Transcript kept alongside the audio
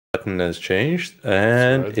button has changed,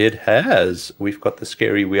 and it has. We've got the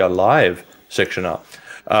scary "We are live" section now.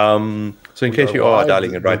 So in case you are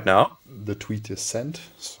dialing it right now, the tweet is sent,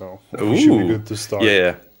 so we should be good to start.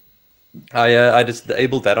 Yeah, I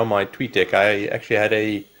disabled that on my tweet deck. I actually had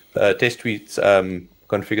a test tweet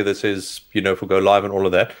configure that says, for go live and all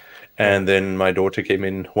of that. And then my daughter came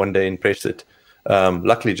in one day and pressed it,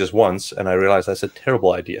 luckily just once, and I realized that's a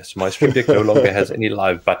terrible idea. So my Stream Deck no longer has any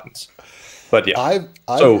live buttons. But yeah. I've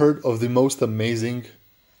heard of the most amazing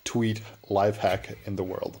tweet life hack in the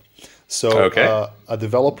world. So a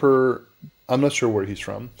developer, I'm not sure where he's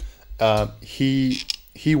from,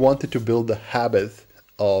 he wanted to build the habit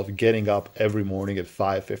of getting up every morning at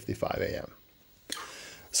 5:55 a.m.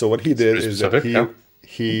 So what he did is that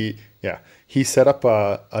he set up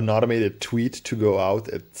an automated tweet to go out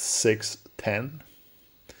at 6:10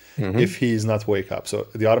 if he's not wake up. So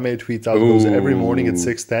the automated tweet out goes every morning at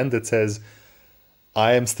 6:10 that says, "I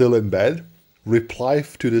am still in bed. Reply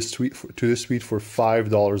to this tweet for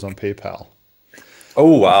 $5 on PayPal."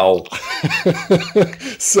 Oh wow!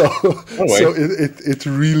 so it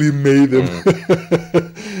really made him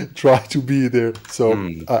try to be there. So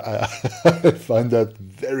I find that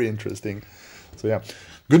very interesting. So yeah,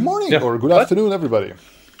 good morning or good afternoon, everybody.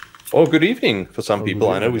 Or good evening for some people.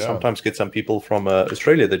 I know we sometimes get some people from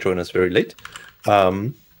Australia that join us very late.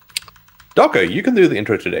 Darko, you can do the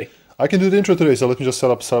intro today. I can do the intro today. So let me just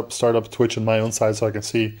start up Twitch on my own side so I can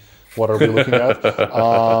see what are we looking at.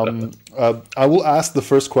 I will ask the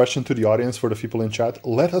first question to the audience for the people in chat.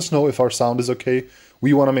 Let us know if our sound is okay.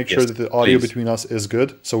 We want to make sure that the audio between us is good,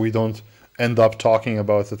 so we don't end up talking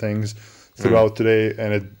about the things throughout today and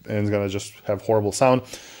it's going to just have horrible sound.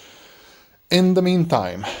 In the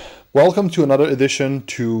meantime, welcome to another edition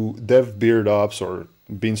to DevBeardOps or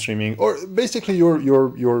Bean Streaming, or basically your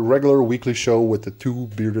regular weekly show with the two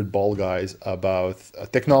bearded bald guys about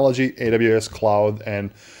technology, AWS, cloud,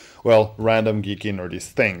 and random geeky nerdy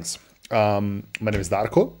things. My name is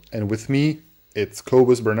Darko, and with me it's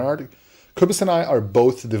Cobus Bernard. Cobus and I are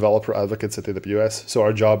both developer advocates at AWS, so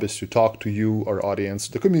our job is to talk to you, our audience,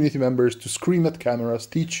 the community members, to scream at cameras,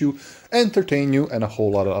 teach you, entertain you, and a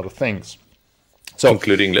whole lot of other things. So,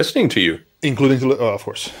 including listening to you. Of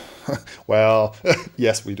course. Well,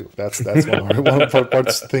 yes, we do. That's one of our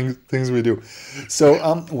things we do. So,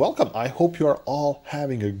 welcome. I hope you are all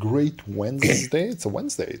having a great Wednesday. It's a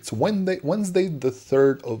Wednesday. It's Wednesday, the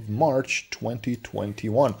 3rd of March,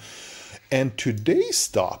 2021. And today's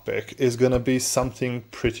topic is going to be something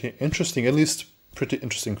pretty interesting, at least pretty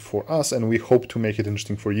interesting for us, and we hope to make it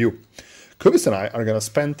interesting for you. Cobus and I are going to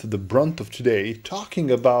spend the brunt of today talking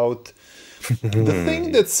about the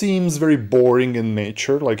thing that seems very boring in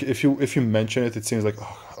nature. Like if you mention it, it seems like,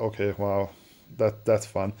 oh, okay, wow, that's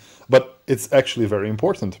fun, but it's actually very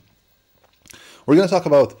important. We're going to talk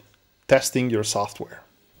about testing your software,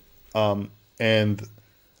 and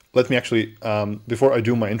let me actually before I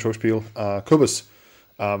do my intro spiel, Cobus,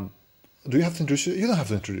 do you have to introduce? You don't have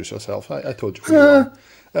to introduce yourself. I told you.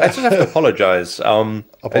 I just have to apologize.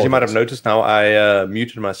 As you might have noticed now, I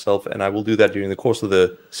muted myself, and I will do that during the course of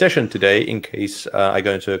the session today in case I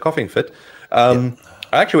go into a coughing fit. I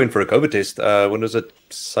actually went for a COVID test. When was it?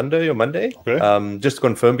 Sunday or Monday? Okay. Just to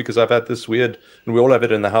confirm, because I've had this weird, and we all have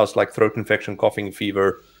it in the house, like throat infection, coughing,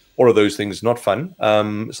 fever, all of those things. Not fun.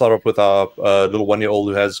 Start up with our little 1-year-old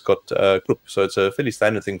who has got croup, so it's a fairly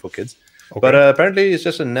standard thing for kids. Okay. But apparently it's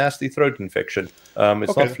just a nasty throat infection.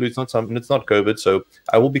 It's not flu, it's not something, it's not COVID. So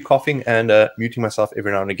I will be coughing and muting myself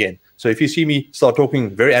every now and again. So if you see me start talking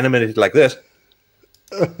very animated like this,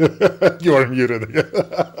 you are muted.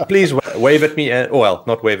 Please wave at me.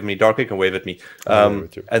 Not wave at me. Darko can wave at me,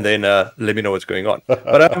 and then let me know what's going on.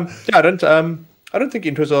 But I don't think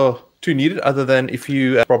intros are too needed, other than if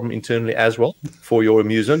you have a problem internally as well for your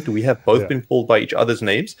amusement. We have both been called by each other's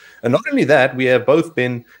names, and not only that, we have both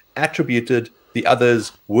been attributed the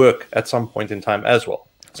other's work at some point in time as well.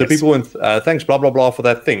 So people went, thanks, blah, blah, blah, for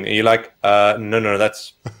that thing. And you're like, no,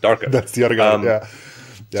 that's Darko. That's the other guy,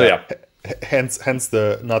 So yeah. Hence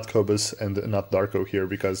the not Cobus and not Darko here,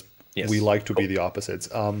 because we like to be the opposites.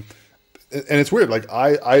 And it's weird, like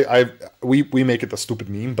we make it a stupid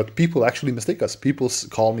meme, but people actually mistake us. People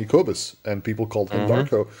call me Cobus and people call him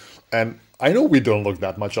Darko. And I know we don't look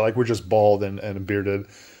that much like, we're just bald and bearded.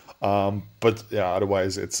 But yeah,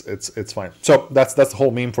 otherwise it's fine. So that's the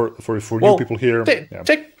whole meme for you people here.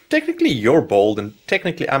 Technically you're bald and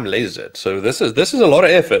technically I'm lasered, so this is a lot of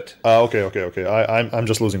effort. Okay. I'm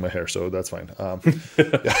just losing my hair, so that's fine.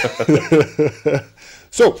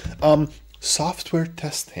 So software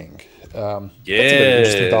testing. That's a very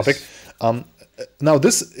interesting topic. Now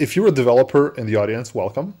this, if you're a developer in the audience,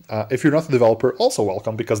 welcome. If you're not a developer, also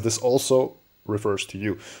welcome, because this also refers to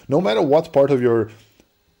you. No matter what part of your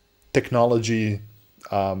technology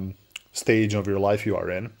stage of your life you are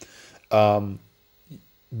in,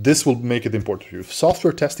 this will make it important to you.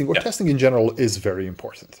 Software testing or testing in general is very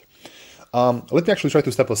important. Let me actually try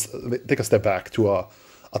to take a step back to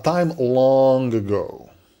a time long ago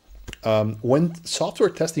when software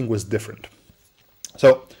testing was different.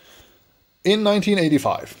 So in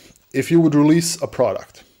 1985, if you would release a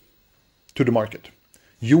product to the market,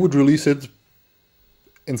 you would release it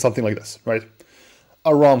in something like this, right?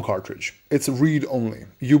 A ROM cartridge. It's read-only.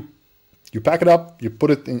 You pack it up, you put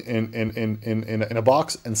it in a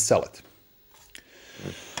box and sell it.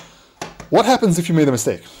 What happens if you made a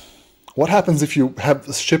mistake? What happens if you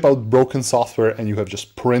have ship out broken software and you have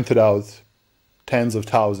just printed out tens of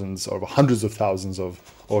thousands or hundreds of thousands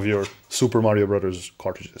of your Super Mario Brothers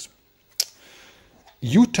cartridges?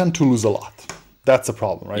 You tend to lose a lot. That's a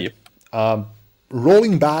problem, right? Yep.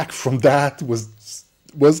 Rolling back from that was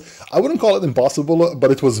I wouldn't call it impossible,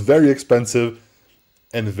 but it was very expensive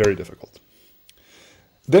and very difficult.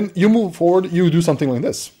 Then you move forward, you do something like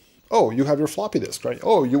this. Oh, you have your floppy disk, right?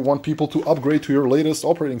 Oh, you want people to upgrade to your latest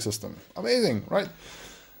operating system. Amazing, right?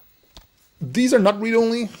 These are not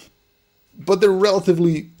read-only, but they're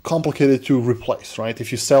relatively complicated to replace, right?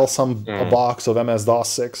 If you sell a box of MS-DOS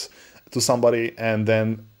 6 to somebody and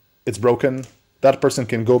then it's broken, that person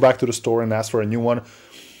can go back to the store and ask for a new one.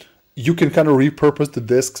 You can kind of repurpose the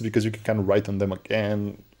disks because you can kind of write on them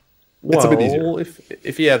again. It's a bit easier.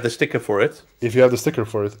 If you have the sticker for it. If you have the sticker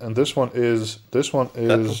for it, and this one is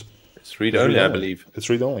it's read-only, I believe. It's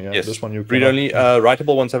read-only, yeah. Yes. This one you can read-only.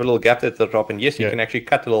 Writable ones have a little gap at the top, and yes, you can actually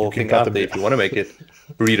cut the little thing out there if you want to make it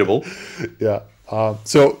readable. Yeah.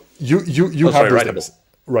 So you have those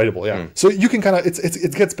writable, yeah. So you can kind of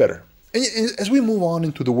it gets better. And as we move on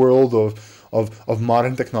into the world of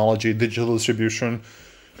modern technology, digital distribution,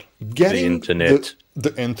 getting the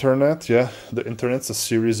internet, the internet's a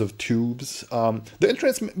series of tubes. The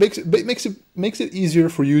internet makes it easier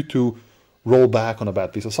for you to roll back on a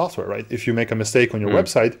bad piece of software, right? If you make a mistake on your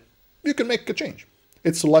website, you can make a change.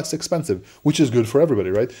 It's less expensive, which is good for everybody,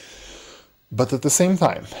 right? But at the same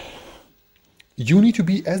time, you need to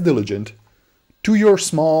be as diligent to your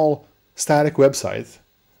small static website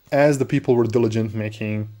as the people were diligent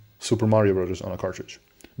making Super Mario Brothers on a cartridge.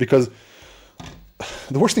 Because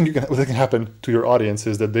the worst thing that can happen to your audience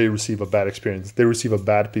is that they receive a bad experience. They receive a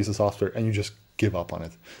bad piece of software and you just give up on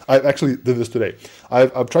it. I actually did this today.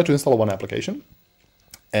 I've tried to install one application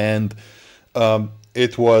and there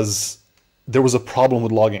was a problem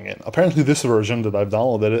with logging in. Apparently this version that I've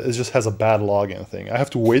downloaded, it just has a bad login thing. I have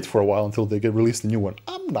to wait for a while until they get released a new one.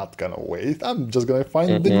 I'm not going to wait. I'm just going to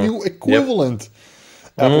find the new equivalent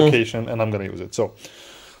application and I'm going to use it. So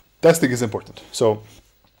testing is important. So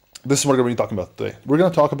this is what we're going to be talking about today. We're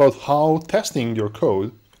going to talk about how testing your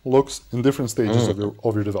code looks in different stages of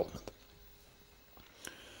your development.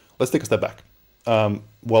 Let's take a step back.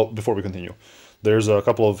 Well, before we continue, there's a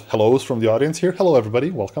couple of hellos from the audience here. Hello,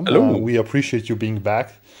 everybody. Welcome. Hello. We appreciate you being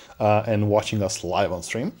back and watching us live on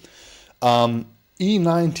stream.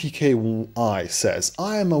 E9TKI says,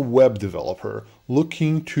 I am a web developer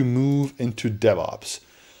looking to move into DevOps.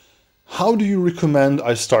 How do you recommend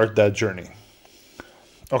I start that journey?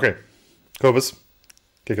 Okay, Kovas,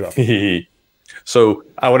 kick it off. So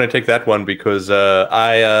I want to take that one because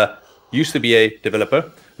I used to be a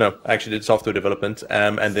developer. No, I actually did software development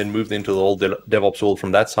and then moved into the whole DevOps world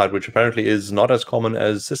from that side, which apparently is not as common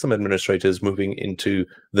as system administrators moving into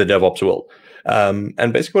the DevOps world.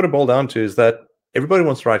 And basically what it boiled down to is that everybody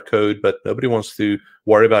wants to write code, but nobody wants to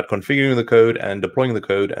worry about configuring the code and deploying the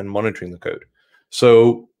code and monitoring the code.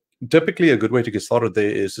 So typically a good way to get started there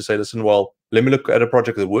is to say, listen, well, let me look at a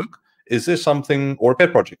project at work. Is there something, or a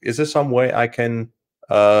pet project, is there some way I can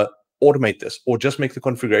automate this or just make the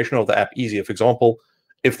configuration of the app easier? For example,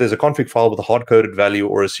 if there's a config file with a hard-coded value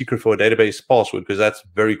or a secret for a database password, because that's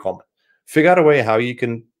very common, figure out a way how you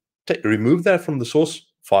can remove that from the source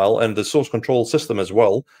file and the source control system as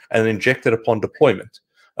well and inject it upon deployment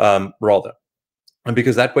rather. And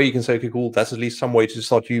because that way you can say, okay, cool, that's at least some way to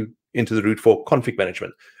start you into the route for config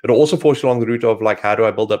management. It'll also force you along the route of like, how do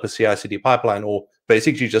I build up a CI/CD pipeline, or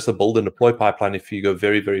basically just a build and deploy pipeline if you go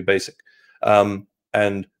very, very basic.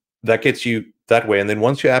 And that gets you that way. And then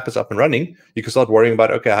once your app is up and running, you can start worrying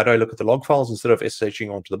about, okay, how do I look at the log files instead of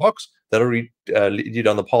SSHing onto the box? That'll lead you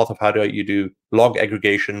down the path of how do you do log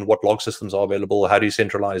aggregation, what log systems are available, how do you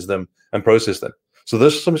centralize them and process them. So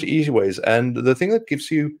there's some easy ways. And the thing that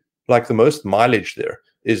gives you like the most mileage there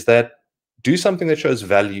is that do something that shows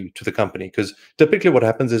value to the company. Because typically what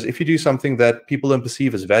happens is if you do something that people don't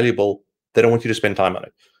perceive as valuable, they don't want you to spend time on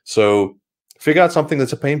it. So figure out something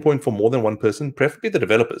that's a pain point for more than one person, preferably the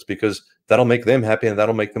developers, because that'll make them happy and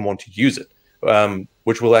that'll make them want to use it,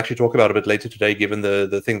 which we'll actually talk about a bit later today, given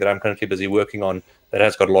the thing that I'm currently busy working on that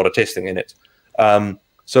has got a lot of testing in it.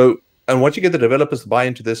 And once you get the developers to buy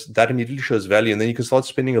into this, that immediately shows value, and then you can start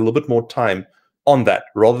spending a little bit more time on that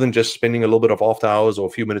rather than just spending a little bit of after hours or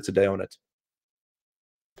a few minutes a day on it.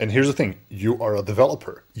 And here's the thing, you are a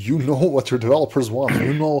developer. You know what your developers want.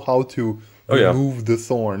 You know how to remove the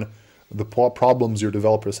thorn, the problems your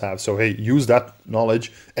developers have. So, hey, use that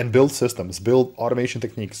knowledge and build systems, build automation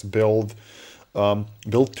techniques, build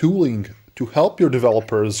tooling to help your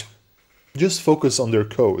developers just focus on their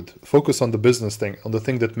code, focus on the business thing, on the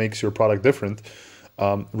thing that makes your product different,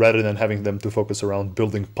 rather than having them to focus around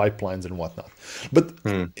building pipelines and whatnot. But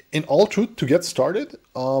in all truth, to get started,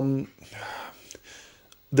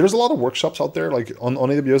 there's a lot of workshops out there. Like on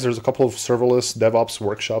AWS, there's a couple of serverless DevOps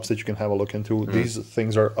workshops that you can have a look into. These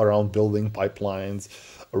things are around building pipelines,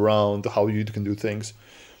 around how you can do things.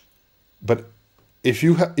 But if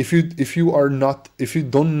you don't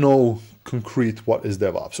know concrete what is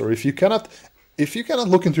DevOps, or if you cannot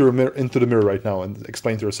look into the mirror right now and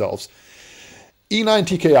explain to yourselves, E9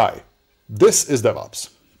 TKI, this is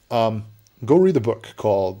DevOps. Go read a book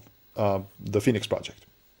called The Phoenix Project.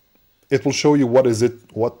 It will show you what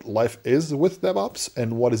life is with DevOps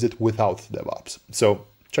and what is it without DevOps. So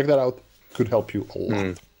check that out. Could help you a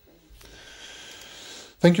lot.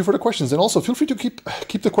 Thank you for the questions. And also feel free to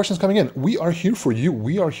keep the questions coming in. We are here for you.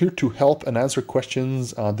 We are here to help and answer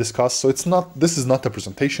questions, discuss. So this is not the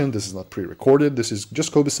presentation. This is not pre-recorded. This is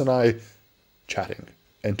just Cobus and I chatting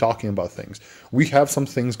and talking about things. We have some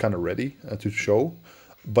things kind of ready to show,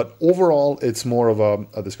 but overall it's more of a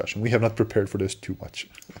discussion. We have not prepared for this too much.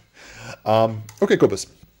 Okay, Cobus,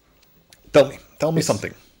 tell me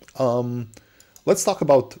something. Let's talk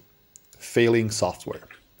about failing software.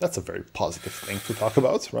 That's a very positive thing to talk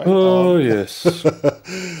about, right? Oh, yes. There you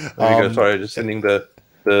go. Sorry, just sending the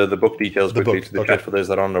book details quickly to the chat for those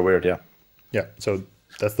that aren't aware. Yeah, so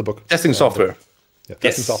that's the book. Testing software.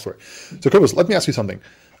 Testing software. So, Cobus, let me ask you something.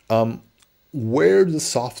 Where does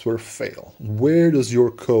software fail? Where does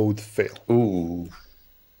your code fail? Ooh.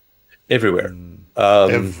 Everywhere.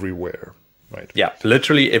 Everywhere, right? Yeah,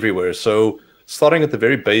 literally everywhere. So starting at the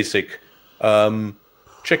very basic,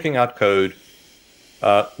 checking out code.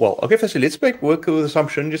 Firstly, let's work with the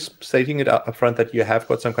assumption, just stating it up front that you have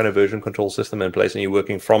got some kind of version control system in place and you're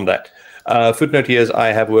working from that. Footnote here is I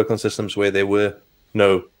have worked on systems where there were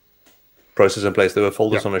no process in place. There were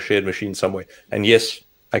folders on a shared machine somewhere. And yes,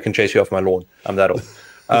 I can chase you off my lawn. I'm that old.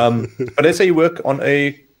 But let's say you work on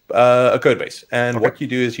a code base, and what you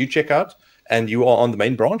do is you check out and you are on the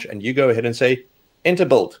main branch and you go ahead and say enter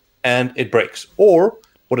build, and it breaks. Or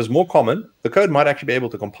what is more common, the code might actually be able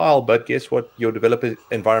to compile, but guess what? Your developer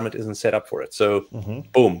environment isn't set up for it. So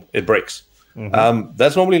boom, it breaks.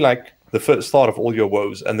 That's normally like the first start of all your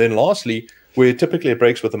woes. And then lastly, where typically it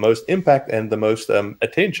breaks with the most impact and the most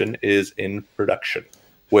attention is in production,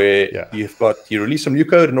 where you release some new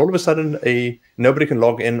code and all of a sudden nobody can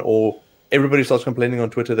log in, or everybody starts complaining on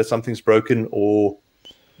Twitter that something's broken, or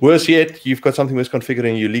worse yet, you've got something misconfigured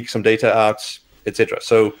and you leak some data out, etc.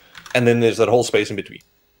 So, and then there's that whole space in between.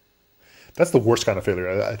 That's the worst kind of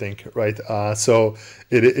failure, I think, right? So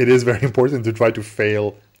it is very important to try to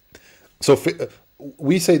fail. So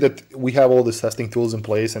we say that we have all these testing tools in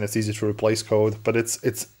place and it's easy to replace code, but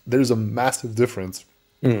there's a massive difference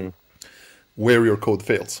where your code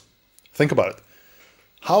fails. Think about it.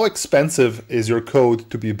 How expensive is your code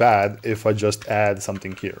to be bad if I just add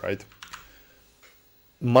something here, right?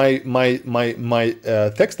 My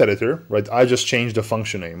text editor, right? I just changed the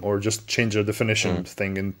function name or just change the definition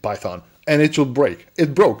thing in Python, and it will break.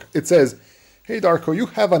 It broke. It says, "Hey Darko, you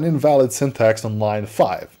have an invalid syntax on line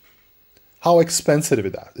 5." How expensive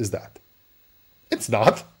is that? It's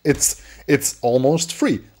not. It's almost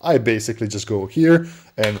free. I basically just go here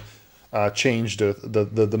and change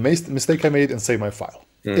the mistake I made and save my file.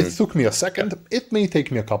 It took me a second. It may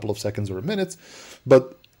take me a couple of seconds or minutes,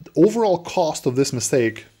 but the overall cost of this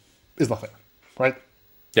mistake is nothing, right?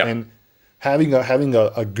 Yeah. And having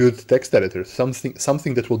a good text editor,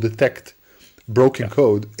 something that will detect broken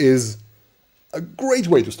code, is a great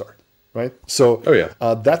way to start, right? So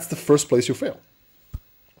that's the first place you fail.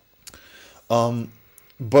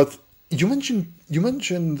 But you mentioned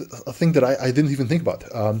a thing that I didn't even think about.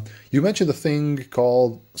 You mentioned a thing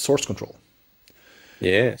called source control.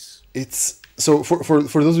 Yes. It's So for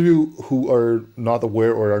those of you who are not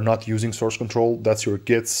aware or are not using source control, that's your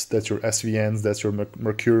Gits, that's your SVNs, that's your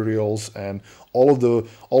Mercurials, and all of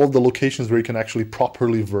the locations where you can actually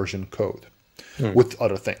properly version code with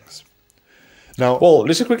other things. Now, well,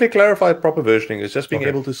 let's just quickly clarify proper versioning is just being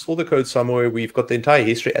able to store the code somewhere where we've got the entire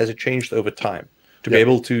history as it changed over time to be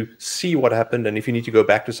able to see what happened. And if you need to go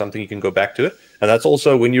back to something, you can go back to it. And that's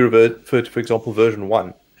also when you revert, for example, version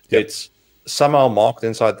 1, it's somehow marked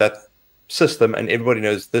inside that system and everybody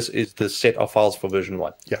knows this is the set of files for version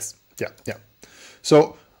 1. Yes. Yeah.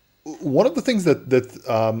 So one of the things that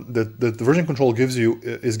the version control gives you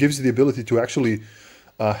the ability to actually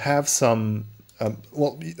have some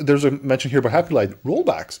well, there's a mention here about Happy Light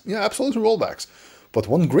rollbacks. Yeah, absolutely rollbacks. But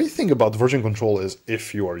one great thing about version control is,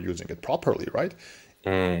 if you are using it properly, right,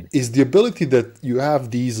 is the ability that you have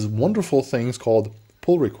these wonderful things called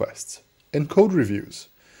pull requests and code reviews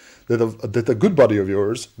that a good buddy of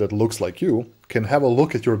yours that looks like you can have a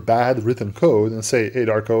look at your bad written code and say, hey,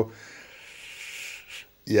 Darko,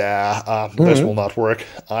 this will not work.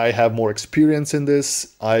 I have more experience in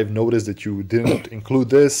this. I've noticed that you didn't include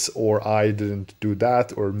this, or I didn't do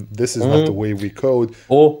that, or this is not the way we code.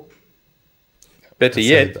 Or better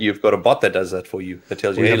yet, you've got a bot that does that for you, that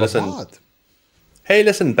tells you, hey, listen,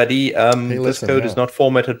 buddy, this code is not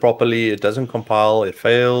formatted properly. It doesn't compile. It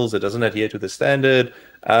fails. It doesn't adhere to the standard.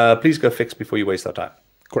 Please go fix before you waste our time.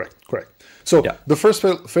 Correct. So the first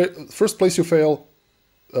place you fail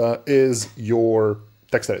is your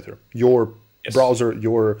text editor, your browser,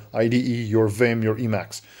 your IDE, your Vim, your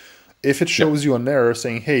Emacs. If it shows you an error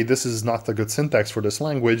saying, hey, this is not a good syntax for this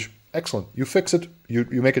language, excellent. You fix it,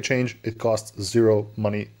 you make a change, it costs zero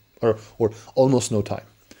money or almost no time.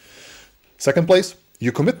 Second place,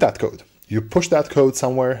 you commit that code. You push that code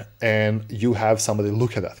somewhere and you have somebody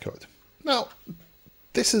look at that code. Now,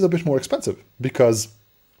 this is a bit more expensive because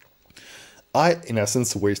I, in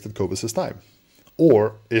essence, wasted Cobus's time.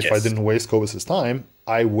 Or if I didn't waste Cobus's time,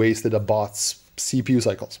 I wasted a bot's CPU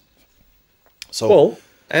cycles. So,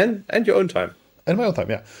 and your own time. And my own time,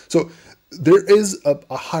 yeah. So there is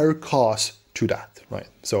a higher cost to that, right?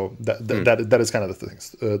 So that is kind of the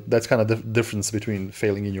things. That's kind of the difference between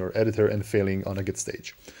failing in your editor and failing on a Git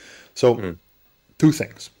stage. So two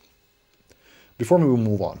things. Before we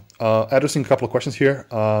move on, addressing a couple of questions here.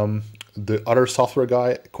 The other software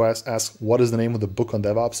guy asks, what is the name of the book on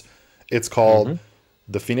DevOps? It's called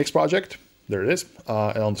The Phoenix Project. There it is,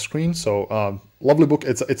 and on the screen. So lovely book.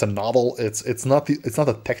 It's a novel. It's not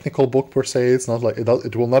a technical book per se. It's not like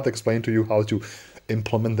it will not explain to you how to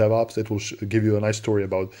implement DevOps. It will give you a nice story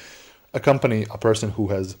about a company, a person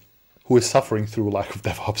who is suffering through lack of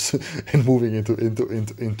DevOps and moving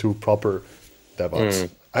into proper DevOps.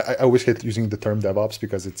 I always hate using the term DevOps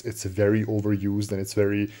because it's very overused and it's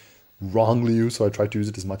very wrongly used. So I try to use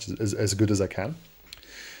it as good as I can.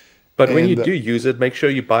 But when you do use it, make sure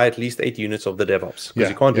you buy at least 8 units of the DevOps, because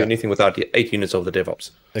you can't do anything without the 8 units of the DevOps.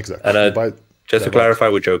 Exactly. And just to clarify,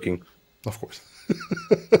 we're joking. Of course.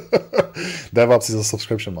 DevOps is a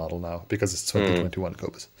subscription model now because it's 2021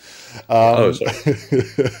 Cobus. Sorry.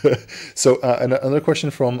 So another question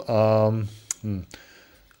from I'll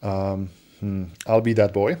Be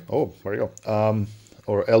That Boy. Oh, there you go.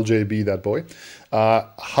 Or LJB That Boy.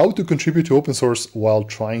 How to contribute to open source while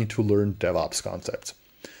trying to learn DevOps concepts.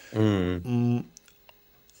 I'll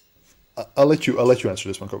let you answer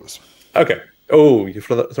this one, Cobus. Okay. Oh, you're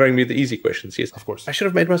throwing me the easy questions. Yes, of course. I should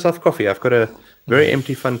have made myself coffee. I've got a very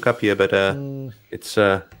empty, fun cup here, but it's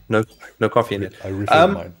no coffee in it. I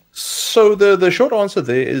refilled mine. So the short answer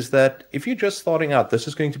there is that if you're just starting out, this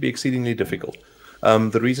is going to be exceedingly difficult.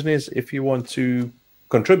 The reason is, if you want to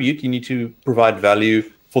contribute, you need to provide value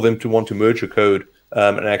for them to want to merge your code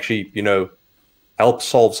and actually, help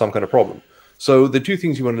solve some kind of problem. So the two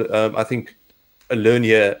things you want to, I think, learn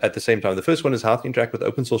here at the same time. The first one is how to interact with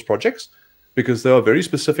open source projects, because there are very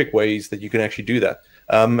specific ways that you can actually do that.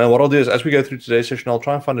 And what I'll do is, as we go through today's session, I'll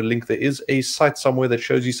try and find a link. There is a site somewhere that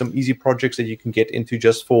shows you some easy projects that you can get into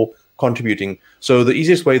just for contributing. So the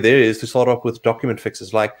easiest way there is to start off with document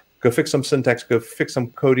fixes, like go fix some syntax, go fix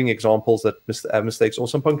some coding examples that have mistakes, or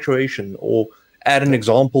some punctuation, or add an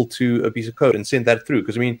example to a piece of code and send that through.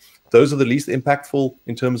 Because, those are the least impactful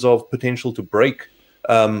in terms of potential to break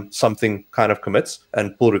something kind of commits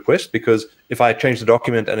and pull requests. Because if I change the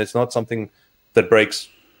document and it's not something that breaks,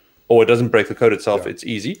 or it doesn't break the code itself, it's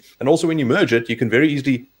easy. And also when you merge it, you can very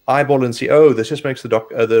easily eyeball and see, oh, this just makes the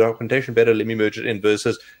documentation better, let me merge it in,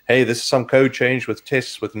 versus, hey, this is some code change with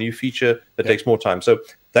tests with a new feature that takes more time. So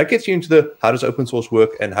that gets you into the how does open source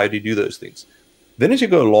work and how do you do those things. Then as you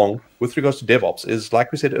go along, with regards to DevOps, is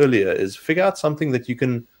like we said earlier, is figure out something that you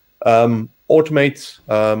can automate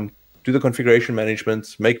do the configuration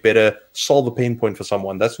management, make better, solve a pain point for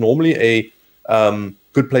someone. That's normally a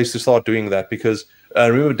good place to start doing that, because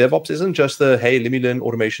remember, DevOps isn't just the, hey, let me learn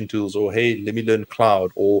automation tools, or hey, let me learn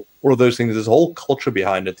cloud, or all of those things. There's a whole culture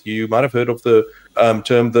behind it. You might have heard of the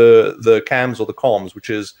term the CAMs or the comms, which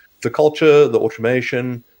is the culture, the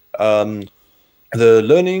automation, the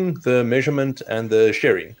learning, the measurement, and the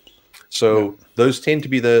sharing. So those tend to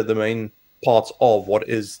be the main parts of what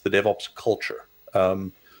is the DevOps culture.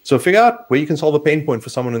 So figure out where you can solve a pain point for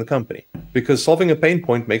someone in the company, because solving a pain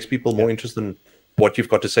point makes people more interested in what you've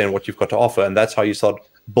got to say and what you've got to offer. And that's how you start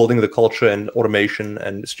building the culture and automation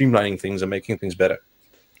and streamlining things and making things better.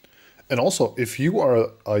 And also, if you are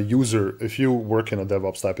a user, if you work in a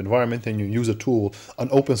DevOps type environment and you use a tool, an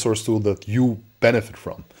open source tool that you benefit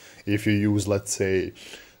from, if you use, let's say,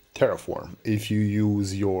 Terraform, if you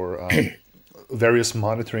use your various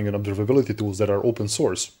monitoring and observability tools that are open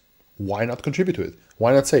source, why not contribute to it?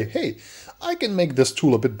 Why not say, hey, I can make this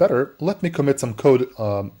tool a bit better. Let me commit some code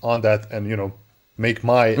on that and, make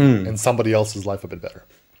my and somebody else's life a bit better.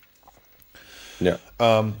 Yeah.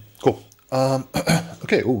 Cool.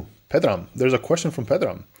 Okay. Ooh, Pedram. There's a question from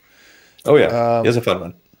Pedram. Oh, yeah. Here's a fun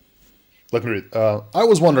one. Let me read. I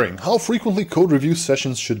was wondering how frequently code review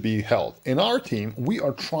sessions should be held. In our team, we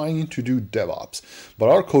are trying to do DevOps, but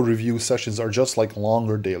our code review sessions are just like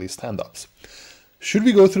longer daily stand-ups. Should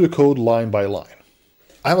we go through the code line by line?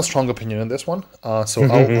 I have a strong opinion on this one, so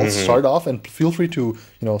I'll start off, and feel free to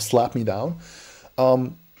slap me down.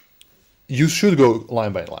 You should go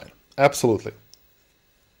line by line, absolutely.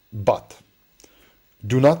 But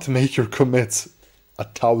do not make your commits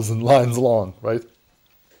 1,000 lines long, right?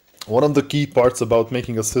 One of the key parts about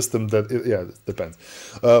making a system it depends.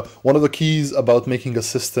 One of the keys about making a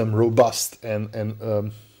system robust and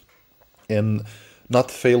not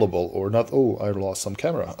failable or not. Oh, I lost some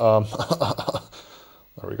camera.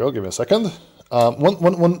 There we go. Give me a second.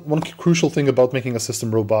 One crucial thing about making a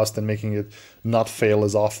system robust and making it not fail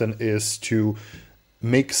as often is to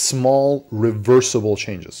make small reversible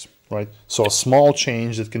changes, right? So a small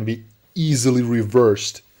change that can be easily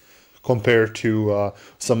reversed compared to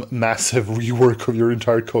some massive rework of your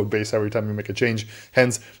entire code base every time you make a change.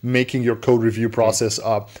 Hence, making your code review process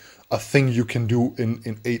a thing you can do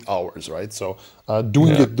in 8 hours, right? So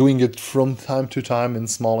doing it from time to time in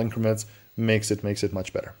small increments makes it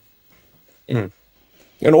much better.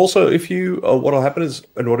 And also, if you what will happen is,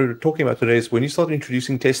 and what we're talking about today is when you start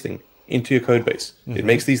introducing testing into your code base, it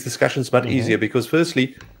makes these discussions much easier, because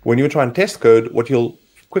firstly, when you try and test code, what you'll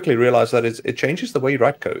quickly realize that it changes the way you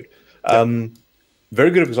write code. Very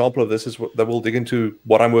good example of this is that we'll dig into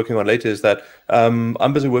what I'm working on later, is that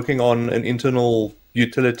I'm busy working on an internal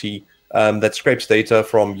utility that scrapes data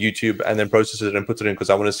from YouTube and then processes it and puts it in, because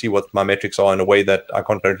I want to see what my metrics are in a way that I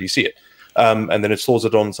can't currently see it. And then it stores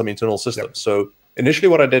it on some internal system. Yep. So initially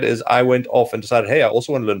what I did is I went off and decided, hey, I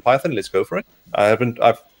also want to learn Python. Let's go for it.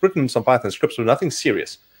 I've written some Python scripts, but nothing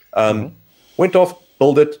serious. Went off,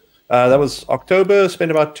 built it. That was October, spent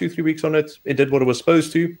about 2-3 weeks on it. It did what it was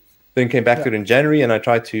supposed to. Then came back to it in January, and I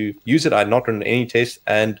tried to use it. I had not run any tests,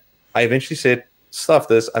 and I eventually said, stuff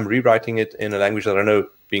this, I'm rewriting it in a language that I know,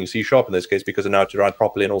 being C# in this case, because I know how to write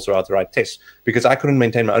properly and also how to write tests, because I couldn't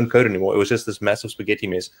maintain my own code anymore. It was just this massive spaghetti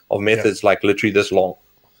mess of methods, like literally this long.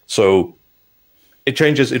 So it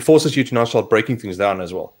changes, it forces you to now start breaking things down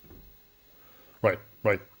as well. Right.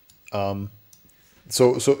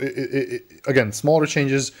 So again, smaller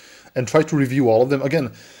changes, and try to review all of them.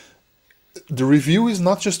 Again, the review is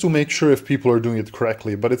not just to make sure if people are doing it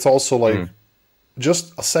correctly, but it's also like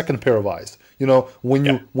just a second pair of eyes. When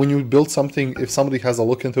you build something, if somebody has a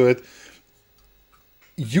look into it,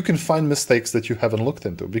 you can find mistakes that you haven't looked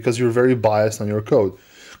into because you're very biased on your code.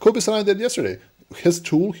 Kobus and I did yesterday. His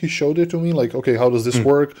tool, he showed it to me, like, okay, how does this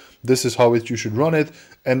work? This is how you should run it.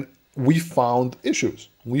 And we found issues.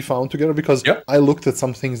 We found together because I looked at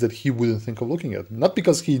some things that he wouldn't think of looking at. Not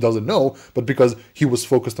because he doesn't know, but because he was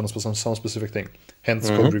focused on some specific thing. Hence,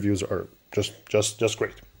 code reviews are just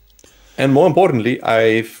great. And more importantly,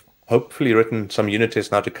 I've hopefully written some unit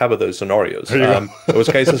tests now to cover those scenarios. There was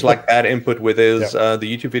cases like bad input where there's the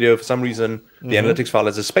YouTube video, for some reason, the analytics file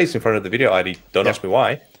has a space in front of the video ID. Don't ask me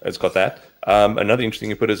why. It's got that. Another interesting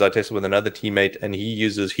input is I tested with another teammate, and he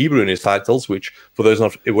uses Hebrew in his titles, which, for those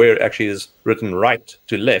not aware, actually is written right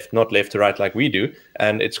to left, not left to right like we do.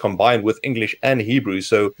 And it's combined with English and Hebrew.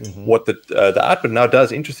 So what the output now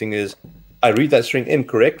does, interesting, is I read that string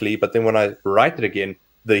incorrectly, but then when I write it again,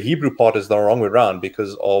 the Hebrew part is the wrong way around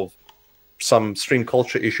because of some string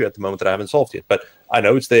culture issue at the moment that I haven't solved yet. But I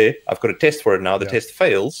know it's there. I've got a test for it now. The test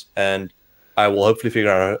fails, and I will hopefully figure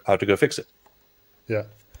out how to go fix it. Yeah.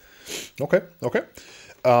 Okay.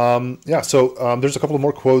 Yeah, so there's a couple of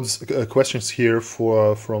more questions here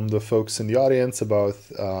from the folks in the audience about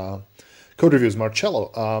code reviews.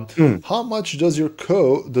 Marcello, how much does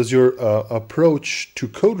your approach to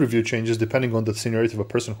code review changes depending on the seniority of a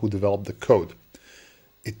person who developed the code?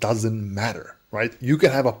 It doesn't matter, right? You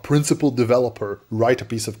can have a principal developer write a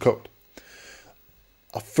piece of code.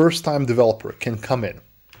 A first-time developer can come in,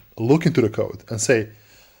 look into the code, and say,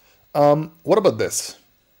 "What about this?"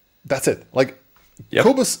 That's it. Like,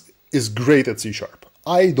 Cobus is great at C#.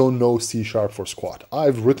 I don't know C# for squat.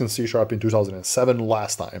 I've written C# in 2007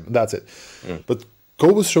 last time. That's it. But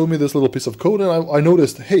Cobus showed me this little piece of code, and I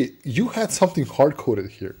noticed, hey, you had something hard-coded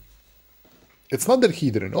here. It's not that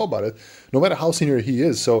he didn't know about it, no matter how senior he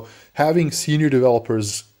is. So having senior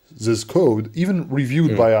developers' code, even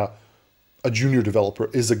reviewed by a junior developer,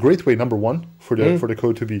 is a great way, number one, for the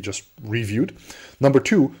code to be just reviewed. Number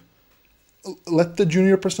two, let the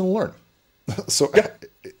junior person learn. So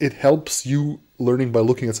it helps you learning by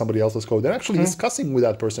looking at somebody else's code and actually discussing with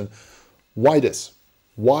that person, why this?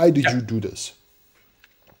 Why did you do this?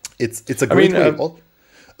 It's a great way.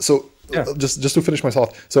 Just to finish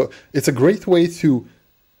myself. So it's a great way to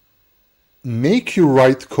make you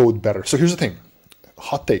write code better. So here's the thing,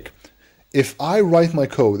 hot take. If I write my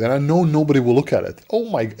code and I know nobody will look at it,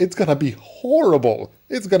 it's gonna be horrible.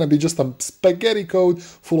 It's gonna be just a spaghetti code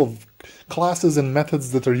full of classes and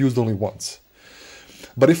methods that are used only once.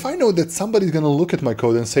 But if I know that somebody's gonna look at my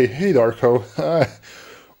code and say, "Hey, Darko,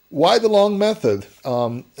 why the long method?"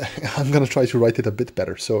 I'm gonna try to write it a bit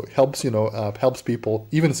better. So it helps, helps people,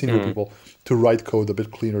 even senior people, to write code a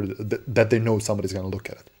bit cleaner that they know somebody's gonna look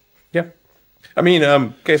at it. Yeah. I mean,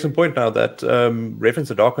 case in point now, that reference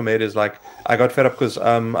that Darko made is like, I got fed up because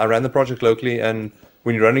I ran the project locally, and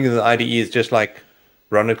when you're running in the IDE, it's just like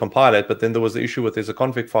run and compile it. But then there was the issue with there's a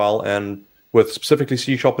config file, and with specifically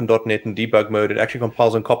C# and .NET in debug mode, it actually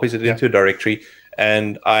compiles and copies it into a directory.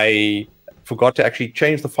 And I forgot to actually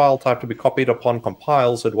change the file type to be copied upon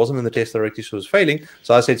compile, so it wasn't in the test directory, so it was failing.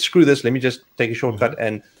 So I said, screw this, let me just take a shortcut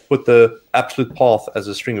and put the absolute path as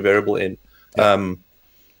a string variable in,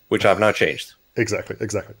 which I've now changed. Exactly.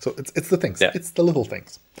 So it's the things. Yeah. It's the little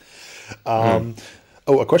things. A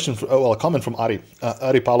comment from Ari.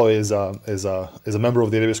 Ari Palo is a member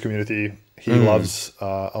of the AWS community. He loves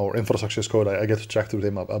our infrastructure as code. I get to chat with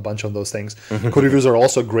him a bunch on those things. Code reviews are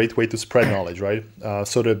also a great way to spread knowledge, right?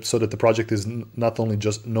 So that the project is not only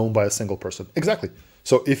just known by a single person. Exactly.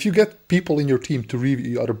 So if you get people in your team to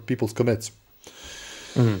review other people's commits,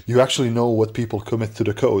 you actually know what people commit to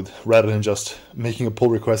the code rather than just making a pull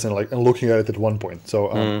request and looking at it at one point. So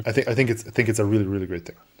I think it's a really, really great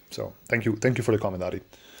thing. So thank you for the comment, Ari.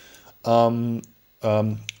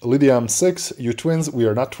 Lydia, I'm 6. You twins? We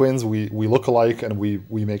are not twins. We look alike, and we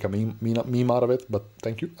make a meme out of it. But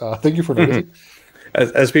thank you. Thank you for noticing.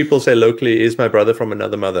 As people say locally, is my brother from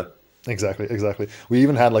another mother. Exactly. We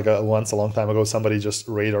even had once a long time ago, somebody just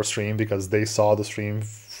raid our stream because they saw the stream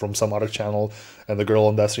from some other channel, and the girl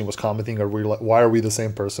on that stream was commenting, why are we the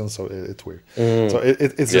same person? So it's weird. So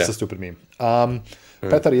it's just a stupid meme.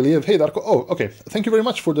 Petar Iliev, hey Darko. Oh, okay. Thank you very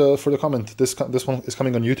much for the comment. This one is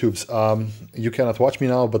coming on YouTube's. You cannot watch me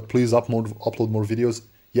now, but please upload more videos.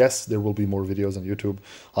 Yes, there will be more videos on YouTube.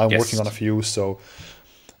 I'm working on a few, so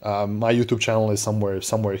my YouTube channel is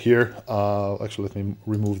somewhere here. Actually, let me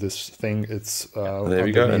remove this thing. It's there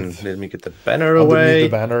we go, and let me get the banner away. The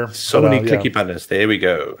banner. So many clicky banners. There we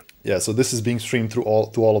go. Yeah, so this is being streamed through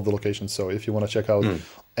all of the locations. So if you want to check out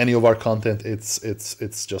any of our content,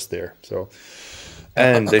 it's just there. So.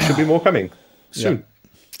 And there should be more coming soon.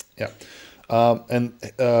 Yeah. And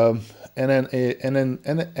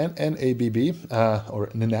NNABB or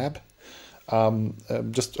NNAB.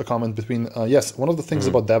 Just a comment between, yes, one of the things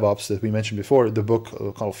about DevOps that we mentioned before, the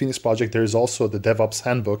book called Phoenix Project, there's also the DevOps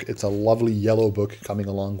Handbook. It's a lovely yellow book coming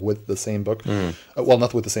along with the same book. Well,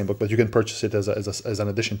 not with the same book, but you can purchase it as an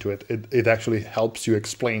addition to it. It actually helps you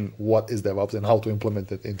explain what is DevOps and how to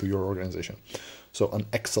implement it into your organization. So an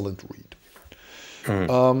excellent read.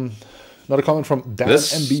 Another comment from Dan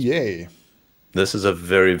MBA. This is a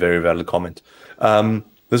very, very valid comment.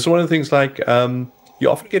 This is one of the things you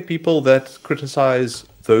often get people that criticize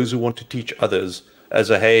those who want to teach others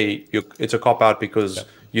as it's a cop-out because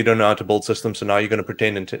you don't know how to build systems, so now you're going to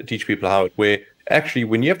pretend and teach people how. Where actually,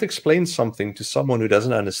 when you have to explain something to someone who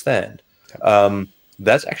doesn't understand,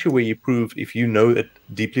 that's actually where you prove if you know it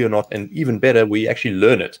deeply or not, and even better, where you actually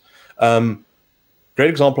learn it. Great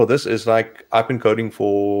example of this is I've been coding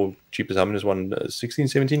for cheapest how many is 16,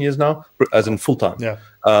 17 years now, as in full time. Yeah.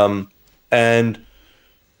 And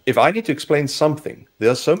if I need to explain something, there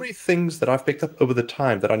are so many things that I've picked up over the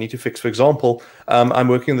time that I need to fix. For example, I'm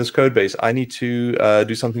working in this code base. I need to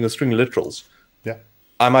do something with string literals. Yeah.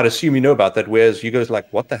 I might assume you know about that, whereas you guys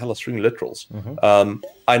like, what the hell are string literals?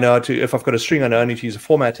 I know if I've got a string, I know I need to use a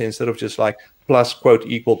formatter instead of just like plus quote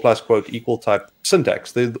equal type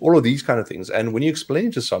syntax. All of these kind of things. And when you explain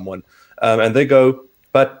it to someone and they go,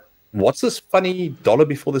 but what's this funny dollar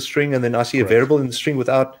before the string? And then I see a variable in the string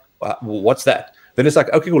without, what's that? Then it's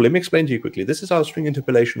like, okay, cool, let me explain to you quickly. This is how string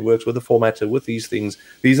interpolation works with the formatter, with these things.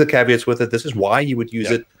 These are caveats with it. This is why you would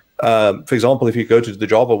use it. For example, if you go to the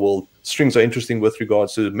Java world, strings are interesting with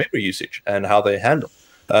regards to memory usage and how they handle.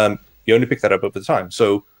 You only pick that up over time.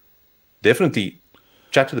 So definitely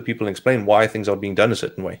chat to the people and explain why things are being done a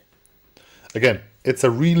certain way. Again, it's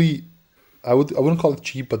a really, I wouldn't call it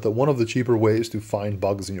cheap, but one of the cheaper ways to find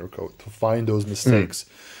bugs in your code, to find those mistakes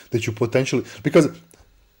that you potentially, because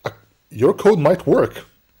your code might work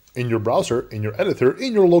in your browser, in your editor,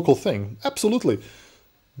 in your local thing, absolutely,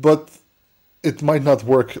 but it might not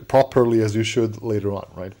work properly as you should later on,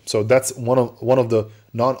 right? So that's one of the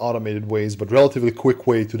non-automated ways, but relatively quick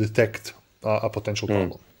way to detect a potential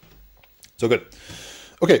problem. So good.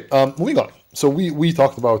 Okay, moving on. So we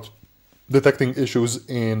talked about detecting issues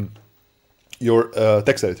in your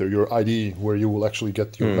text editor, your IDE, where you will actually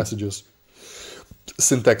get your messages,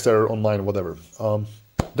 syntax error online, whatever.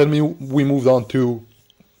 Then we moved on to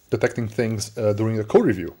detecting things during the code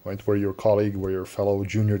review, right? Where your colleague, where your fellow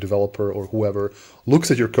junior developer or whoever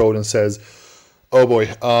looks at your code and says, oh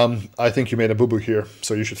boy, I think you made a boo-boo here,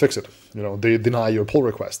 so you should fix it. You know, they deny your pull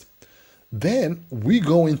request. Then we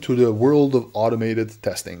go into the world of automated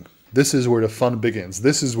testing. This is where the fun begins.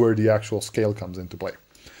 This is where the actual scale comes into play.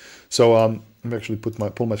 So let me actually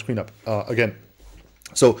pull my screen up again.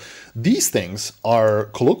 So these things are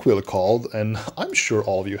colloquially called, and I'm sure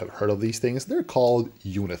all of you have heard of these things, they're called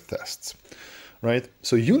unit tests, right?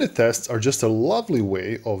 So unit tests are just a lovely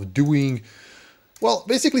way of doing, well,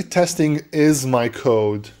 basically testing, is my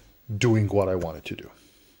code doing what I want it to do?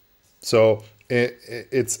 So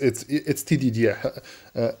it's TDD,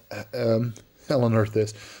 hell on earth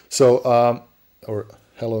is. So, or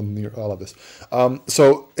hello near all of this.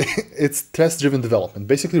 So it's test-driven development,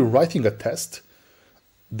 basically writing a test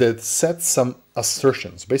that sets some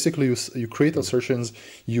assertions. Basically, you create assertions,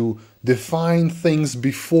 you define things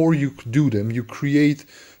before you do them. You create,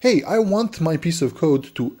 hey, I want my piece of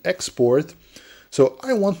code to export, so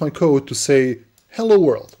I want my code to say, hello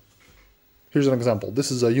world. Here's an example.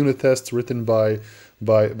 This is a unit test written by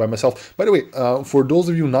myself. By the way, for those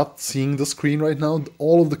of you not seeing the screen right now,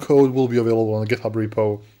 all of the code will be available on the GitHub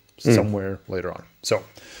repo somewhere later on.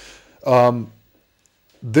 So,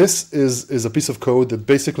 this is a piece of code that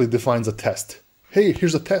basically defines a test. Hey,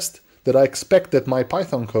 here's a test that I expect that my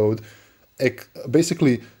Python code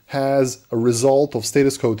basically has a result of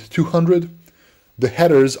status code 200. The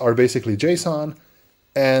headers are basically JSON,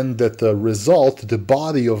 and that the result, the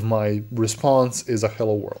body of my response, is a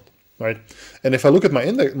hello world, right? And if I look at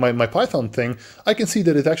my Python thing, I can see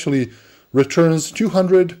that it actually returns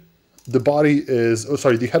 200. The body is,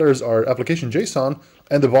 the headers are application JSON,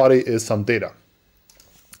 and the body is some data.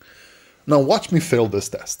 Now watch me fail this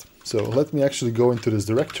test. So let me actually go into this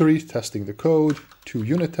directory, testing the code, to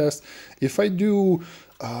unit test. If I do,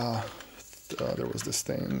 there was this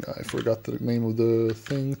thing, I forgot the name of the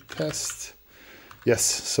thing, test. Yes,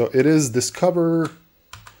 so it is discover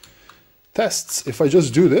tests. If I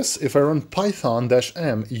just do this, if I run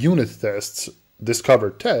python-m unit tests,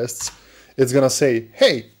 discover tests, it's gonna say,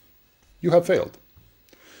 hey, you have failed.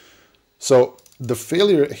 So the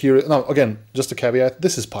failure here, now again, just a caveat,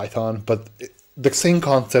 this is Python, but the same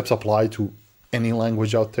concepts apply to any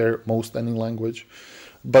language out there, most any language.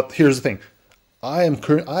 But here's the thing, I have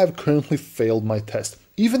currently failed my test,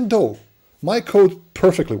 even though my code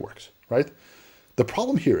perfectly works, right? The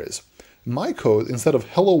problem here is, my code, instead of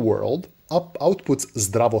hello world, outputs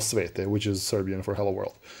zdravo svete, which is Serbian for hello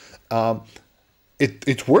world.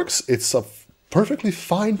 It works, it's a perfectly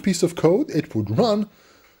fine piece of code, it would run,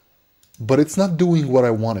 but it's not doing what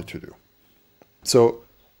I want it to do. So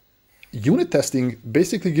unit testing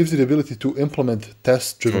basically gives you the ability to implement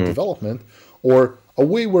test-driven development, or a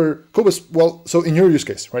way where Cobus, well, so in your use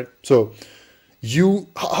case, right? So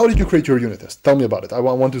how did you create your unit test? Tell me about it. I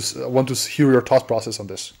want to hear your thought process on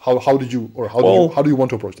this. How do you want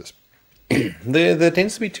to approach this? There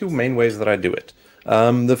tends to be two main ways that I do it.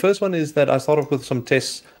 The first one is that I start off with some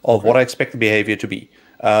tests of what I expect the behavior to be.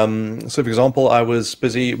 So for example, I was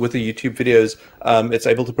busy with the YouTube videos. It's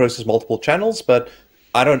able to process multiple channels, but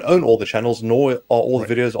I don't own all the channels, nor are all the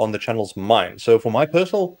videos on the channels mine. So for my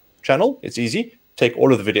personal channel, it's easy. Take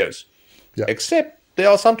all of the videos. Yeah. Except there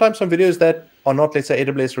are sometimes some videos that are not, let's say,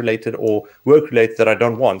 AWS related or work related that I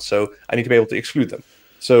don't want. So I need to be able to exclude them.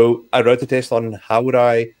 So I wrote the test on how would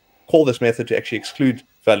I call this method to actually exclude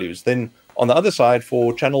values. Then on the other side,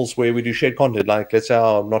 for channels where we do shared content, like let's say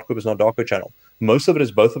our Not Quippers Not Darko channel, most of it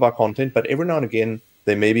is both of our content, but every now and again,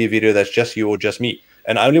 there may be a video that's just you or just me.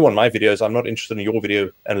 And I only want my videos. I'm not interested in your video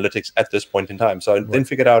analytics at this point in time. So I then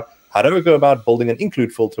figured out, how do I go about building an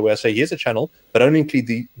include filter where I say, here's a channel, but only include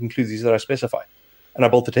these that I specify. And I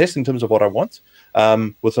built the test in terms of what I want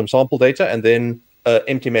with some sample data, and then an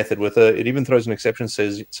empty method with it even throws an exception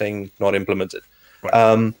saying not implemented. Right.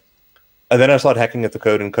 And then I start hacking at the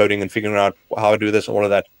code and coding and figuring out how I do this, all of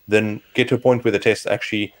that. Then get to a point where the tests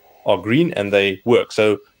actually are green and they work.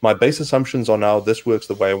 So my base assumptions are now this works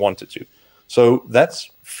the way I want it to. So that's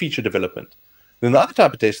feature development. Then the other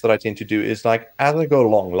type of test that I tend to do is like as I go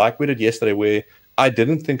along, like we did yesterday, where I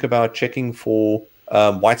didn't think about checking for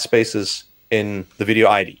white spaces in the video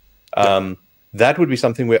ID. That would be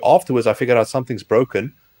something where afterwards I figured out something's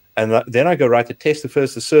broken, and then I go write a test to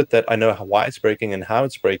first assert that I know why it's breaking and how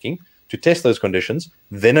it's breaking to test those conditions.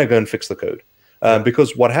 Then I go and fix the code.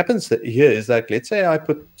 Because what happens here is that, let's say I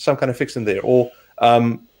put some kind of fix in there, or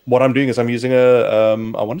what I'm doing is I'm using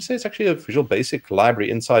I want to say it's actually a Visual Basic library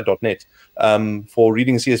inside .NET for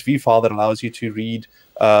reading a CSV file that allows you to read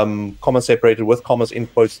commas separated with commas in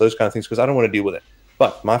quotes, those kind of things, because I don't want to deal with it.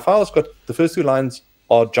 But my file has got the first 2 lines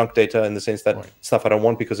are junk data in the sense that stuff I don't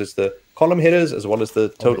want, because it's the column headers as well as the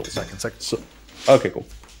totals. Second. So, okay, cool.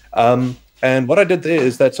 And what I did there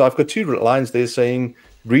is that, so I've got 2 lines there saying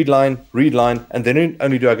read line, and then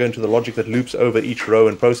only do I go into the logic that loops over each row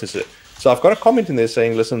and process it. So I've got a comment in there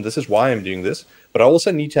saying, listen, this is why I'm doing this, but I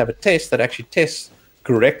also need to have a test that actually tests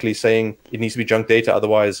correctly, saying it needs to be junk data,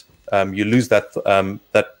 otherwise you lose that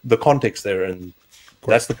the context there, and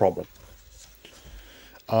that's the problem.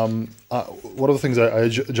 One of the things I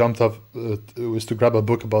jumped up was to grab a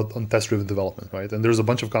book on test-driven development, right? And there's a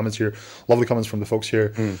bunch of comments here, lovely comments from the folks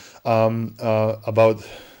here about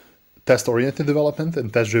test-oriented development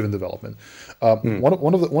and test-driven development.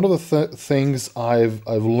 One of the things I've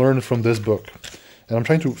learned from this book, and I'm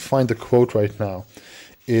trying to find the quote right now,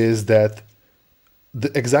 is that the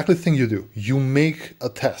exactly thing you do, you make a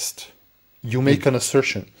test, you make an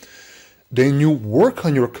assertion, then you work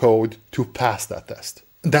on your code to pass that test.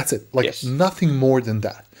 That's it. Like nothing more than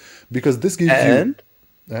that, because this gives you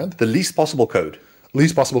the least possible code.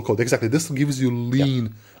 Least possible code. Exactly. This gives you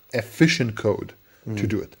lean, efficient code to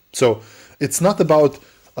do it. So it's not about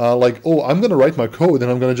like, oh, I'm going to write my code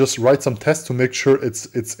and I'm going to just write some tests to make sure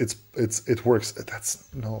it works. That's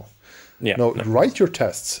no. Write your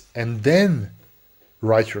tests and then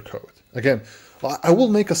write your code. Again, I will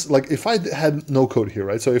make us, like, if I had no code here,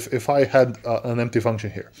 right? So if I had an empty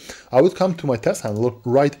function here, I would come to my test handler,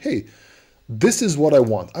 write, hey, this is what I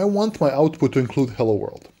want. I want my output to include hello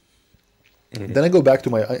world. Then I go back to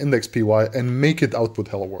my index py and make it output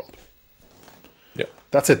hello world. Yeah,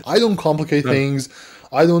 that's it. I don't complicate things.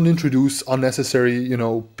 I don't introduce unnecessary,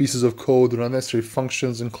 pieces of code or unnecessary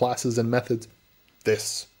functions and classes and methods.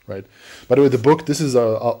 This, right? By the way, the book, this is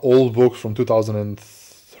a old book from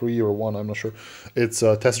 2003 or 1, I'm not sure. It's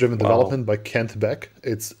Test-Driven Development by Kent Beck.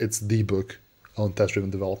 It's the book on test-driven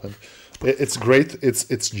development. It's great.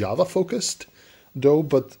 It's Java focused though,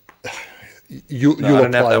 but you'll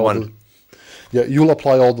apply you'll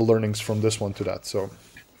apply all the learnings from this one to that. So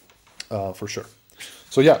for sure.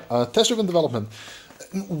 So yeah, test-driven development.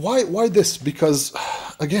 Why this? Because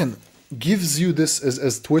again, gives you this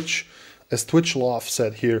as Twitch Loft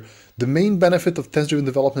said here. The main benefit of test-driven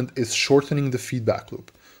development is shortening the feedback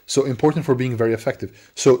loop. So important for being very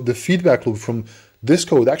effective. So the feedback loop from this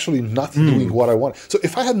code actually not doing what I want. So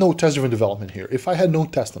if I had no test-driven development here, if I had no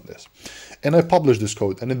test on this, and I publish this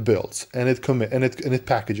code and it builds and it commit and it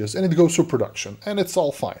packages and it goes through production and it's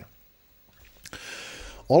all fine.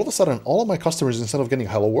 All of a sudden, all of my customers, instead of getting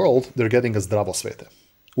hello world, they're getting a zdravo svete,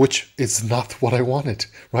 which is not what I wanted,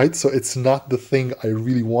 right? So it's not the thing I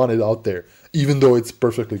really wanted out there, even though it's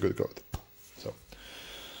perfectly good code. So.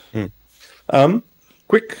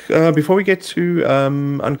 Quick, before we get to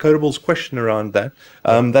Uncodable's question around that,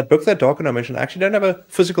 that book that Darko and I mentioned, I actually don't have a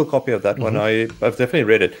physical copy of that one. I've definitely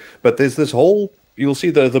read it. But there's this whole, you'll see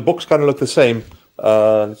the books kind of look the same.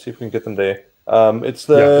 Let's see if we can get them there. It's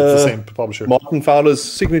the same publisher. Martin Fowler's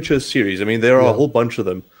signature series. I mean, there are a whole bunch of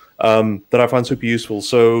them that I find super useful.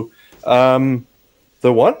 So the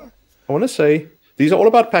one, I want to say, these are all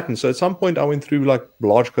about patterns. So at some point I went through like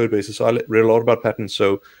large code bases. So I read a lot about patterns.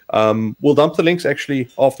 So we'll dump the links actually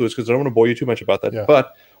afterwards because I don't want to bore you too much about that. Yeah.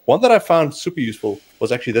 But one that I found super useful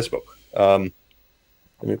was actually this book.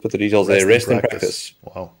 Let me put the details there. Rest in practice.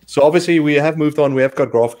 Wow. So obviously we have moved on. We have got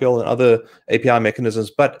GraphQL and other API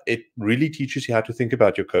mechanisms, but it really teaches you how to think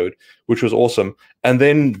about your code, which was awesome. And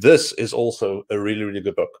then this is also a really, really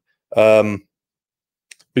good book.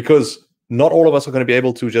 Because not all of us are going to be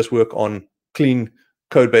able to just work on clean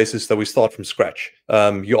code bases that we start from scratch.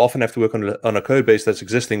 You often have to work on a code base that's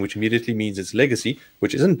existing, which immediately means it's legacy,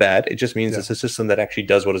 which isn't bad. It just means it's a system that actually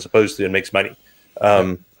does what it's supposed to and makes money.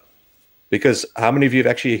 Because how many of you have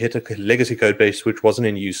actually hit a legacy code base which wasn't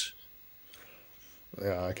in use?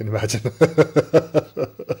 Yeah, I can imagine.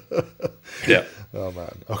 Yeah. Oh,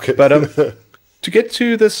 man. Okay. But to get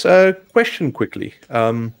to this question quickly,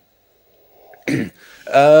 what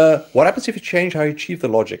happens if you change how you achieve the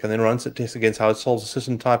logic and then runs a test against how it solves a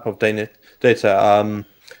certain type of data,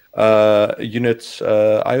 unit,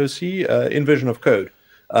 IOC, inversion of code?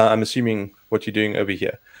 I'm assuming what you're doing over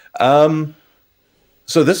here.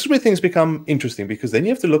 So this is where things become interesting, because then you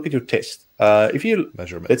have to look at your test. If you,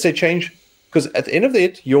 let's say, change, because at the end of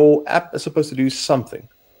it, your app is supposed to do something.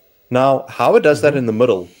 Now, how it does that in the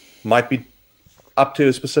middle might be up to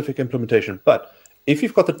a specific implementation. But if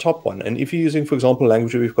you've got the top one, and if you're using, for example, a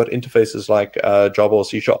language where we've got interfaces like Java or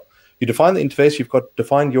C#, you define the interface, you've got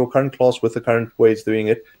defined your current class with the current way it's doing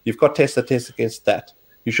it, you've got tests that test against that.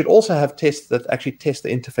 You should also have tests that actually test the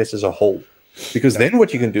interface as a whole. Because then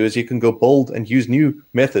what you can do is you can go build and use new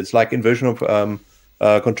methods like inversion of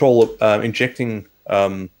control, injecting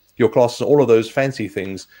your classes, all of those fancy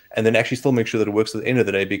things, and then actually still make sure that it works at the end of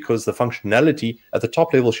the day, because the functionality at the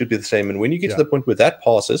top level should be the same. And when you get to the point where that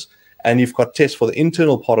passes, and you've got tests for the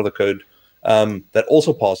internal part of the code that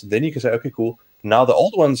also pass, then you can say, okay, cool. Now the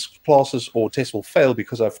old ones, classes or tests will fail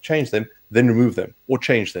because I've changed them, then remove them or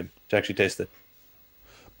change them to actually test it.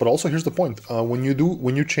 But also, here's the point: when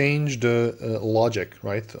you change the logic,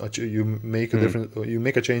 right? You make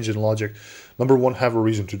a change in logic. Number one, have a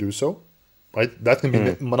reason to do so, right? That can be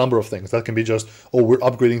a number of things. That can be just, oh, we're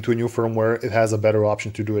upgrading to a new firmware. It has a better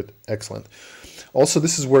option to do it. Excellent. Also,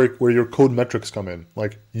 this is where your code metrics come in.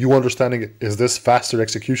 Like, you understanding, is this faster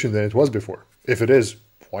execution than it was before? If it is,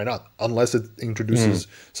 why not? Unless it introduces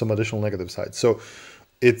some additional negative sides. So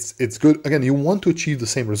it's good. Again, you want to achieve the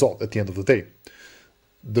same result at the end of the day.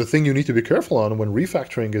 The thing you need to be careful on when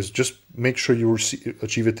refactoring is just make sure you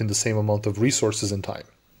achieve it in the same amount of resources and time.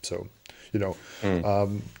 So,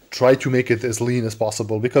 try to make it as lean as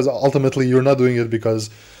possible, because ultimately you're not doing it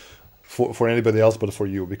because for anybody else, but for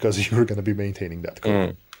you, because you're going to be maintaining that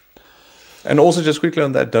code. And also, just quickly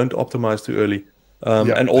on that, don't optimize too early.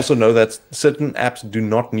 And also know that certain apps do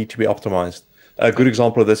not need to be optimized. A good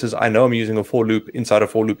example of this is, I know I'm using a for loop inside a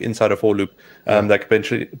for loop inside a for loop that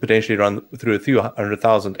could potentially run through a few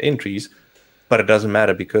 100,000 entries, but it doesn't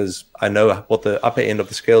matter because I know what the upper end of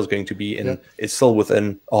the scale is going to be, and it's still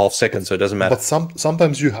within a half second, so it doesn't matter. But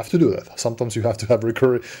sometimes you have to do that. Sometimes you have to have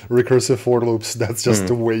recursive for loops. That's just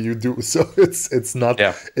the way you do. So it's not.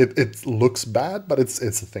 It looks bad, but it's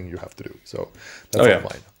a thing you have to do. So that's all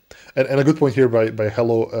fine. And a good point here by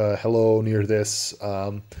hello near this.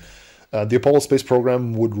 The Apollo space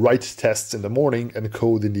program would write tests in the morning and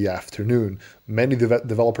code in the afternoon. Many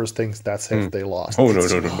developers think that's if they lost. Oh,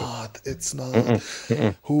 It's not.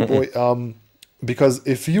 Oh boy. Because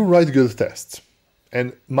if you write good tests,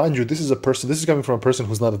 and mind you, this is coming from a person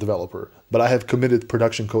who's not a developer, but I have committed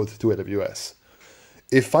production code to AWS.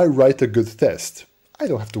 If I write a good test, I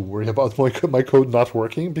don't have to worry about my code not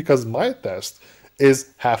working, because my test is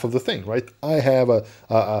half of the thing, right? I have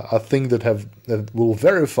a thing that will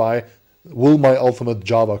verify, will my ultimate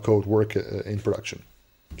Java code work in production?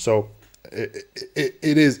 So it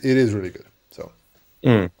is really good. So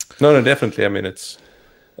no, definitely. I mean, it's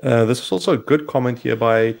this is also a good comment here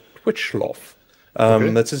by Twitchloff.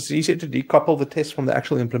 That says it's easier to decouple the test from the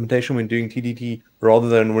actual implementation when doing TDD rather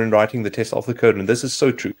than when writing the test off the code. And this is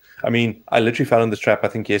so true. I mean, I literally fell in this trap, I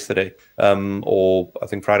think yesterday, or I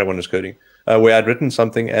think Friday when I was coding, where I'd written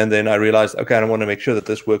something and then I realized, okay, I want to make sure that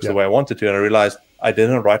this works the way I want it to. And I realized I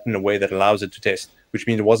didn't write in a way that allows it to test, which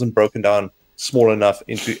means it wasn't broken down small enough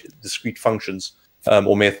into discrete functions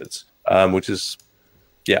or methods, which is,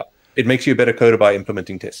 it makes you a better coder by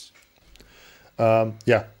implementing tests.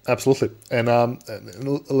 Yeah, absolutely. And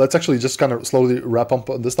let's actually just kind of slowly wrap up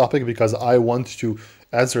on this topic, because I want to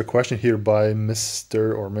answer a question here by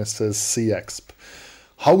Mr. or Mrs. CX.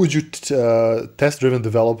 How would you test-driven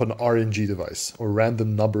develop an RNG device, or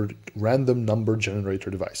random number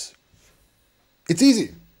generator device? It's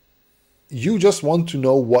easy. You just want to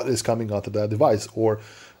know what is coming out of that device, or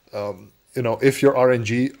if you're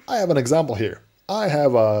RNG, I have an example here.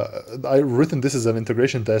 I've written this as an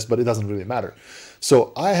integration test, but it doesn't really matter.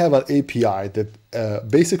 So I have an API that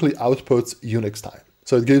basically outputs Unix time.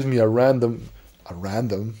 So it gives me a random,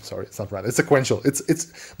 sorry, it's not random, it's sequential.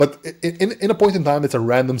 But in a point in time, it's a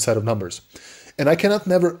random set of numbers. And I cannot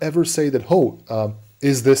never ever say that,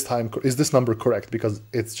 is this number correct? Because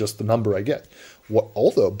it's just the number I get.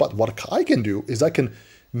 But what I can do is I can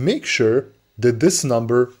make sure that this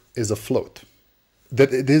number is a float,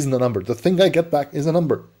 that it is a number. The thing I get back is a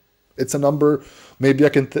number. It's a number. Maybe I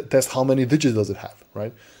can test how many digits does it have,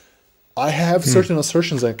 right? I have certain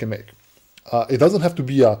assertions I can make. It doesn't have to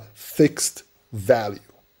be a fixed value.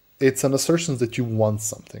 It's an assertion that you want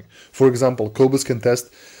something. For example, Cobus can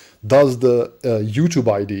test, does the YouTube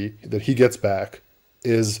ID that he gets back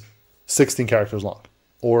is 16 characters long?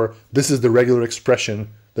 Or this is the regular expression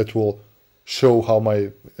that will show how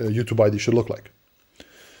my YouTube ID should look like.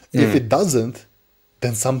 If it doesn't,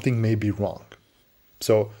 then something may be wrong.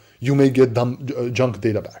 So you may get junk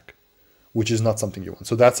data back, which is not something you want.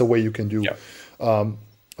 So that's a way you can do.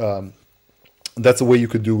 That's a way you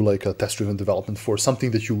could do like a test-driven development for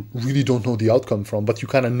something that you really don't know the outcome from, but you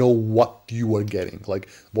kind of know what you are getting, like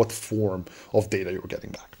what form of data you're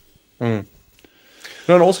getting back.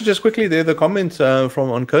 No, and also just quickly there, the comment from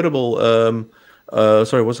Uncodable.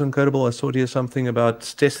 Sorry, what's Uncodable? I saw here something about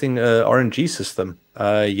testing RNG system.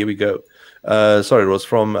 Here we go. Sorry, it was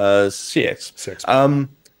from CX.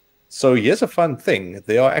 So here's a fun thing.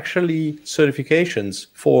 There are actually certifications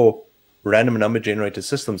for random number generated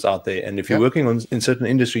systems out there, and if you're working in certain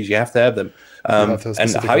industries, you have to have them.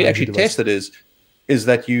 And how you actually test it is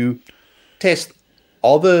that you test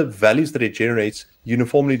all the values that it generates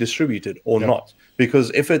uniformly distributed or not.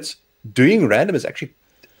 Because if it's doing random, it's actually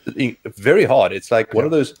very hard. It's like one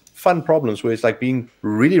of those fun problems where it's like being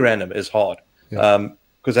really random is hard.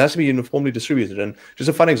 Because it has to be uniformly distributed. And just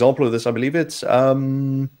a fun example of this, I believe it's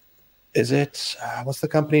is it what's the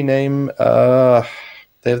company name?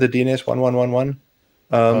 They have the DNS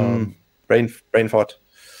 1111. Brain fart.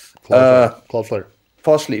 Cloudflare.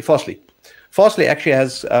 Fastly actually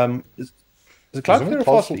has is it Cloudflare or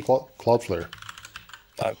Fastly? Cloudflare.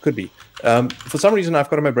 Could be. For some reason, I've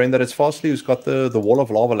got in my brain that it's Fastly who's got the wall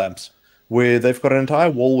of lava lamps, where they've got an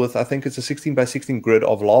entire wall with, I think it's a 16 by 16 grid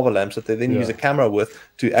of lava lamps that they then use a camera with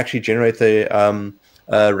to actually generate the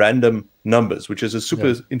random numbers, which is a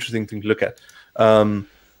super interesting thing to look at.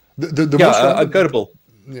 Uncodable.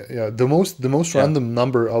 The most random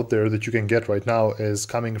number out there that you can get right now is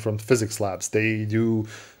coming from physics labs. They do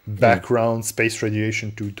background space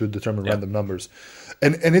radiation to determine random numbers,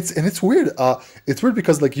 and it's weird. It's weird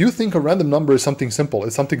because like you think a random number is something simple.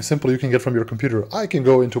 It's something simple you can get from your computer. I can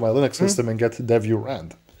go into my Linux system and get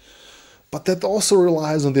dev_rand, but that also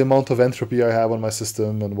relies on the amount of entropy I have on my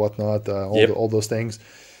system and whatnot. All those things.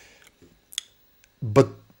 But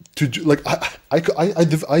to do, like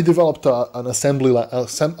I developed an assembly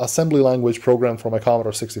language program for my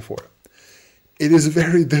Commodore 64. It is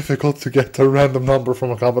very difficult to get a random number from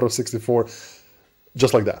a Commodore 64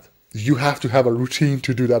 just like that. You have to have a routine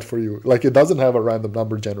to do that for you. Like it doesn't have a random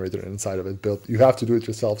number generator inside of it built. You have to do it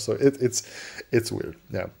yourself. So it's weird.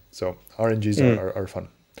 Yeah. So RNGs are fun.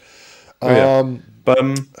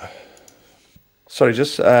 Sorry,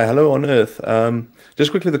 just hello on Earth. Just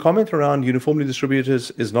quickly, the comment around uniformly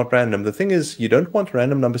distributed is not random. The thing is, you don't want a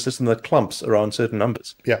random number system that clumps around certain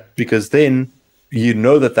numbers. Yeah. Because then you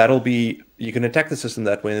know that'll be, you can attack the system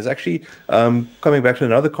that way. And there's actually, coming back to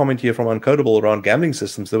another comment here from Uncodable around gambling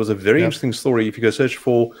systems, there was a very interesting story, if you go search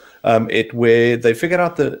for it, where they figured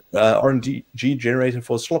out the RNG generator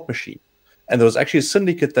for a slot machine. And there was actually a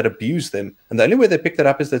syndicate that abused them. And the only way they picked it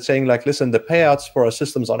up is that saying, like, listen, the payouts for our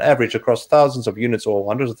systems on average across thousands of units or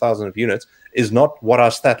hundreds of thousands of units is not what our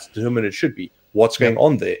stats determine it should be. What's going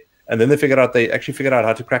on there? And then they actually figured out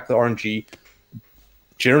how to crack the RNG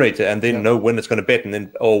generator and then know when it's going to bet and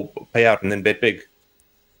then pay out and then bet big.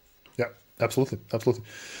 Yeah, absolutely.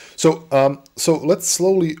 So let's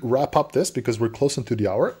slowly wrap up this because we're close into the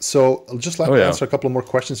hour. So just let me answer a couple more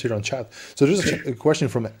questions here on chat. So there's a question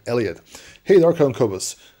from Elliot. Hey, Darko and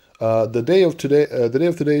Cobus. The day of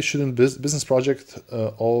today shouldn't business project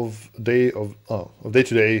of day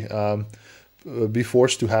to day be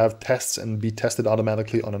forced to have tests and be tested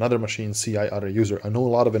automatically on another machine, CI other user. I know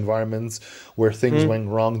a lot of environments where things went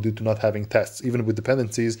wrong due to not having tests. Even with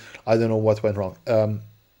dependencies, I don't know what went wrong.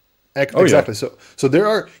 Exactly. So there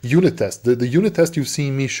are unit tests. The unit test you've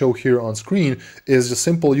seen me show here on screen is a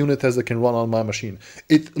simple unit test that can run on my machine.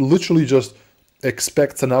 It literally just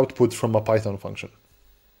expects an output from a Python function.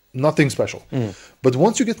 Nothing special. But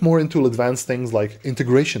once you get more into advanced things like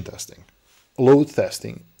integration testing, load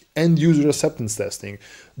testing, end user acceptance testing.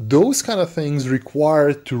 Those kind of things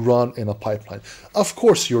require to run in a pipeline. Of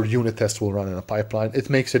course, your unit test will run in a pipeline. It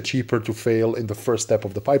makes it cheaper to fail in the first step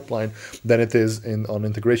of the pipeline than it is on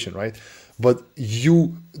integration, right? But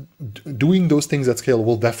you doing those things at scale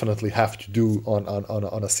will definitely have to do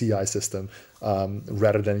on a CI system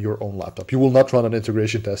rather than your own laptop. You will not run an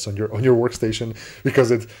integration test on your workstation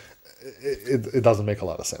because it doesn't make a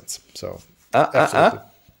lot of sense. So absolutely.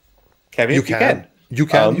 Kevin, you can,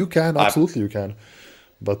 absolutely you can,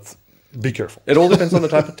 but be careful. It all depends on the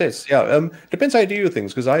type of test. Yeah, depends how you do your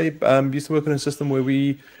things. Because I used to work in a system where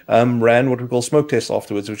we ran what we call smoke tests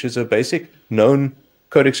afterwards, which is a basic known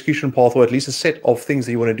code execution path, or at least a set of things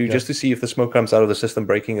that you want to do just to see if the smoke comes out of the system,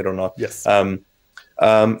 breaking it or not. Yes.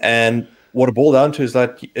 And what it boiled down to is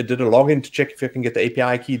that it did a login to check if you can get the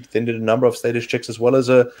API key, then did a number of status checks, as well as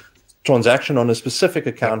a transaction on a specific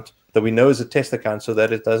account that we know is a test account, so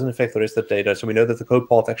that it doesn't affect the rest of the data. So we know that the code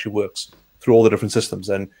path actually works through all the different systems,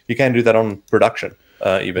 and you can do that on production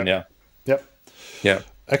even. Yeah.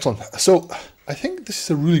 Excellent. So I think this is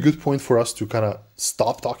a really good point for us to kind of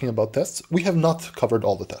stop talking about tests. We have not covered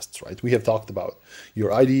all the tests, right? We have talked about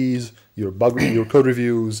your IDs, your your code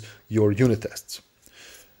reviews, your unit tests.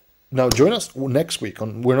 Now, join us next week.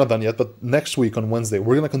 We're not done yet, but next week on Wednesday,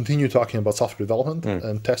 we're going to continue talking about software development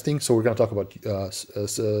and testing. So we're going to talk about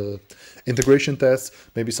integration tests,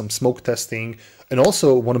 maybe some smoke testing. And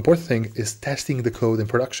also, one important thing is testing the code in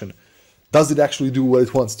production. Does it actually do what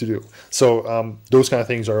it wants to do? So those kind of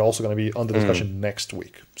things are also going to be under discussion next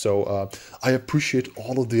week. So I appreciate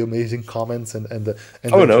all of the amazing comments and the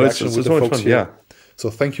interaction with the folks here. Yeah. So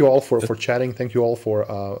thank you all for chatting. Thank you all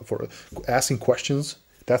for asking questions.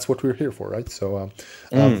 That's what we're here for, right? So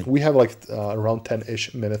we have like around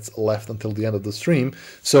 10-ish minutes left until the end of the stream.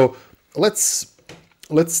 So let's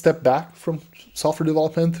step back from software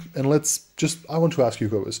development and I want to ask you,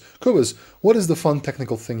 Kobus, what is the fun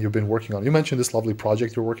technical thing you've been working on? You mentioned this lovely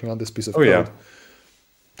project you're working on, this piece of code. Yeah.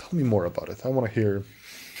 Tell me more about it. I want to hear.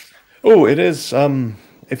 Oh, it is.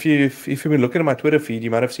 If you've been looking at my Twitter feed,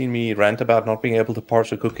 you might have seen me rant about not being able to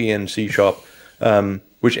parse a cookie in C#.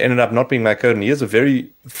 Which ended up not being my code. And here's a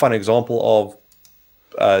very fun example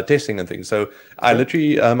of testing and things. So I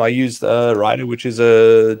literally, I used Rider, which is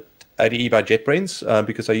a IDE by JetBrains,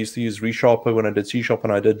 because I used to use ReSharper when I did C#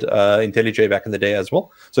 and I did IntelliJ back in the day as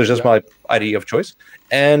well. So it's just my IDE of choice.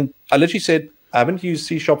 And I literally said, I haven't used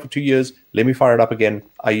C# for 2 years. Let me fire it up again.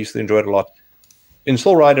 I used to enjoy it a lot.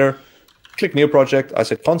 Install Rider, click New Project. I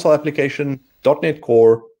said console application, .NET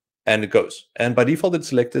Core, and it goes. And by default, it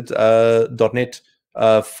selected .NET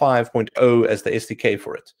 5.0 as the SDK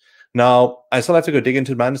for it. Now, I still have to go dig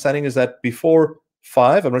into. My understanding is that before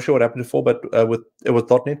 5, I'm not sure what happened before, but it was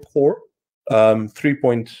 .NET Core 3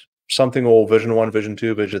 point something, or version 1, version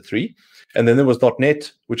 2, version 3. And then there was .NET,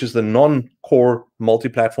 which is the non-core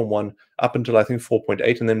multi-platform one, up until I think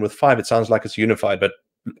 4.8. And then with 5, it sounds like it's unified, but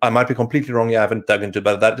I might be completely wrong. I haven't dug into it,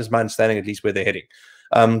 but that is my understanding, at least where they're heading.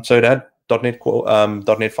 So it had .NET Core,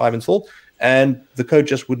 .NET 5 installed, and the code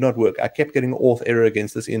just would not work. I kept getting auth error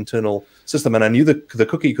against this internal system, and I knew the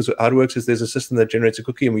cookie, because how it works is there's a system that generates a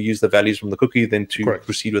cookie, and we use the values from the cookie then to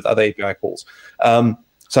proceed with other API calls.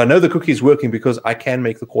 So I know the cookie is working because I can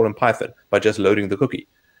make the call in Python by just loading the cookie,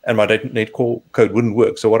 and my .NET Core code wouldn't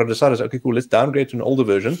work. So what I decided is, okay, cool, let's downgrade to an older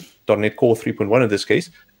version, .NET Core 3.1 in this case,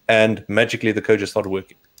 and magically the code just started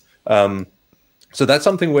working. So that's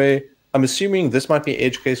something where I'm assuming this might be an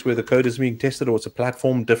edge case where the code is being tested, or it's a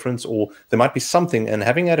platform difference, or there might be something. And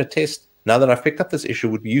having had a test, now that I've picked up this issue,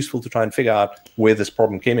 would be useful to try and figure out where this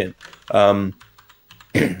problem came in.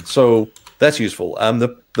 So that's useful.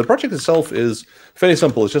 The project itself is fairly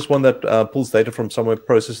simple. It's just one that pulls data from somewhere,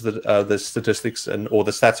 processes the statistics or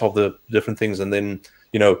the stats of the different things, and then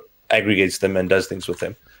aggregates them and does things with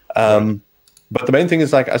them. But the main thing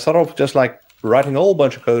is, like, I start off just like writing a whole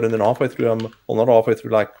bunch of code, and then halfway through, not halfway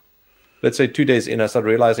through, like, let's say 2 days in, I start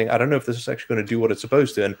realizing I don't know if this is actually going to do what it's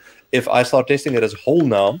supposed to. And if I start testing it as a whole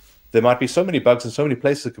now, there might be so many bugs in so many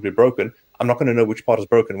places it could be broken. I'm not going to know which part is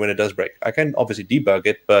broken when it does break. I can obviously debug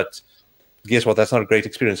it, but guess what? That's not a great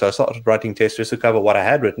experience. So I started writing tests just to cover what I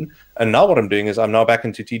had written. And now what I'm doing is I'm now back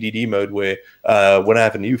into TDD mode, where when I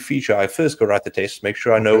have a new feature, I first go write the test, make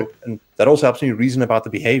sure I know. And that also helps me reason about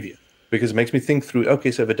the behavior, because it makes me think through,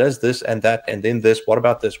 okay, so if it does this and that, and then this, what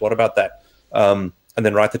about this? What about that? And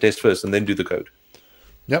then write the test first and then do the code.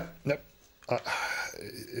 Yep.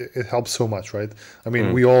 It helps so much, right? I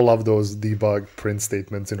mean, we all love those debug print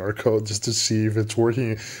statements in our code just to see if it's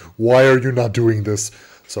working. Why are you not doing this?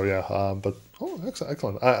 So yeah, but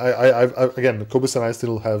excellent. I again, Kobus and I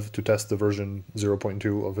still have to test the version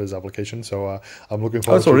 0.2 of his application, so I'm looking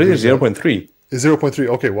forward. Oh, it's already 0.3. 0.3.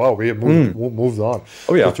 Okay, wow, we have moved on.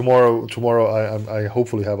 Oh yeah. So tomorrow, I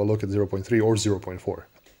hopefully have a look at 0.3 or 0.4,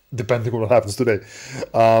 depending on what happens today.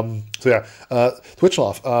 So yeah,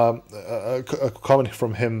 Twitchlove, a comment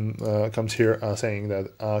from him comes here saying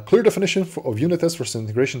that clear definition of unit tests versus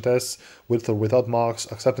integration tests with or without mocks,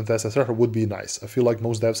 acceptance tests, etc. would be nice. I feel like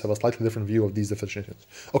most devs have a slightly different view of these definitions.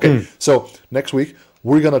 Okay, so next week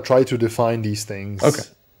we're gonna try to define these things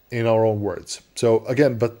in our own words. So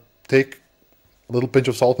again, but take a little pinch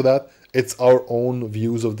of salt with that. It's our own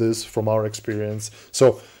views of this from our experience.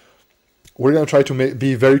 So we're going to try to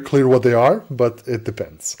be very clear what they are, but it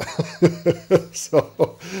depends.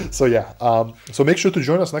 so yeah. So make sure to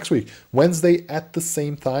join us next week, Wednesday at the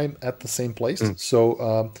same time, at the same place.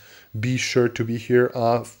 So be sure to be here.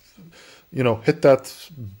 Hit that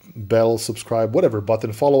bell, subscribe, whatever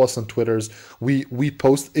button. Follow us on Twitters. We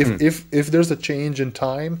post if there's a change in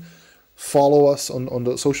time. Follow us on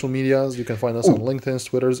the social medias. You can find us on LinkedIn,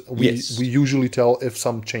 Twitters. We usually tell if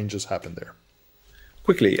some changes happen there.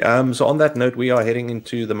 Quickly, so on that note, we are heading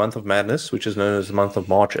into the month of madness, which is known as the month of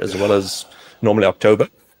March, as well as normally October,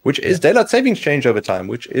 which is daylight savings change over time,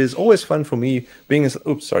 which is always fun for me. Being as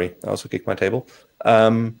I also kicked my table.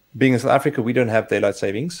 Being in South Africa, we don't have daylight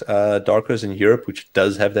savings. Darko is in Europe, which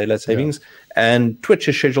does have daylight savings, and Twitch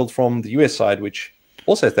is scheduled from the US side, which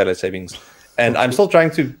also has daylight savings. And I'm still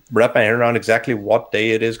trying to wrap my head around exactly what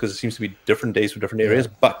day it is, because it seems to be different days for different areas.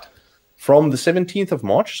 But from the 17th of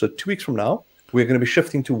March, so 2 weeks from now, we're going to be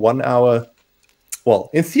shifting to 1 hour. Well,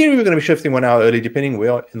 in theory, we're going to be shifting 1 hour early, depending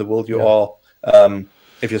where in the world you are,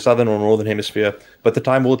 if you're Southern or Northern Hemisphere. But the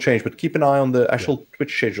time will change. But keep an eye on the actual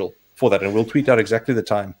Twitch schedule for that, and we'll tweet out exactly the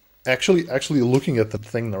time. Actually, looking at the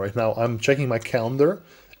thing right now, I'm checking my calendar,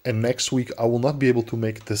 and next week I will not be able to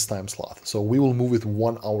make this time slot. So we will move it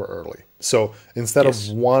 1 hour early. So instead of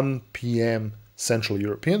 1 p.m. Central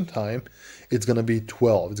European time, it's going to be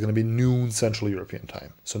 12. It's going to be noon Central European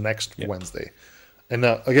time. So next Wednesday. And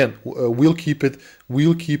again, we'll keep it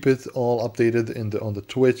all updated on the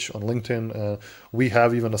Twitch, on LinkedIn. We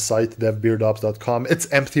have even a site, DevBeardOps.com.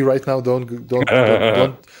 It's empty right now.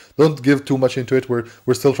 Don't give too much into it.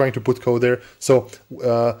 We're still trying to put code there. So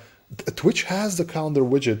Twitch has the calendar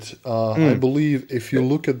widget. I believe if you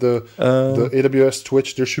look at the AWS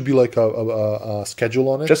Twitch, there should be like a schedule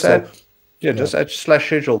on it. Just add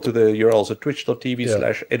 /schedule to the URL. So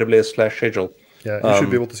twitch.tv/AWS/schedule. Yeah, you should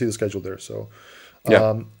be able to see the schedule there. So,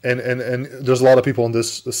 and there's a lot of people on the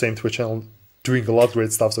same Twitch channel doing a lot of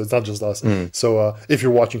great stuff. So it's not just us. So if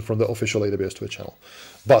you're watching from the official AWS Twitch channel.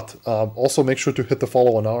 But also make sure to hit the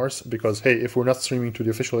follow on ours, because, hey, if we're not streaming to the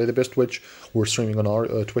official AWS Twitch, we're streaming on our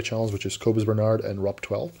Twitch channels, which is Cobus Bernard and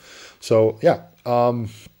Rob12. So, yeah,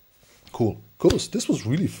 cool. Cobus, this was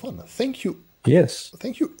really fun. Thank you. Yes.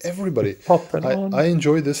 Thank you, everybody. I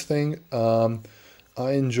enjoyed this thing.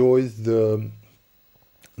 I enjoyed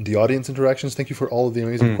the audience interactions. Thank you for all of the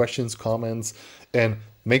amazing questions, comments, and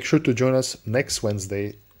make sure to join us next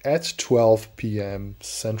Wednesday at 12 p.m.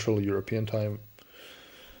 Central European time.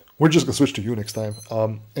 We're just going to switch to Unix time.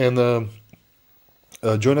 And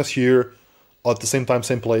join us here at the same time,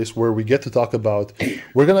 same place, where we get to talk about,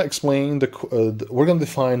 we're going to explain, we're going to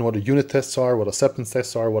define what unit tests are, what acceptance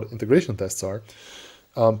tests are, what integration tests are.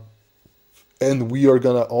 And we are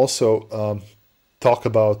going to also talk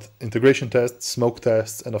about integration tests, smoke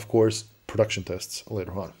tests, and of course, production tests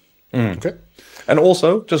later on. Okay. And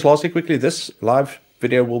also, just lastly, quickly, this live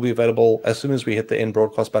video will be available as soon as we hit the end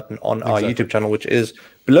broadcast button on our YouTube channel, which is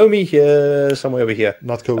below me here, somewhere over here.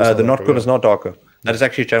 Not Cobus. The not Cobus, not Darko. That is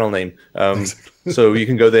actually a channel name. So you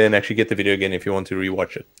can go there and actually get the video again if you want to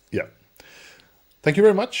rewatch it. Yeah. Thank you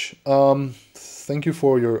very much. Thank you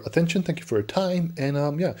for your attention. Thank you for your time. And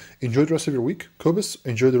enjoy the rest of your week. Cobus,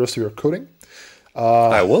 enjoy the rest of your coding.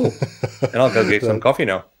 I will. And I'll go get some coffee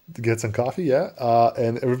now. Get some coffee, yeah.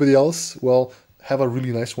 And everybody else, well, have a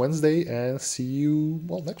really nice Wednesday and see you,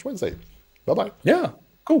 next Wednesday. Bye-bye. Yeah,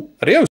 cool. Adios.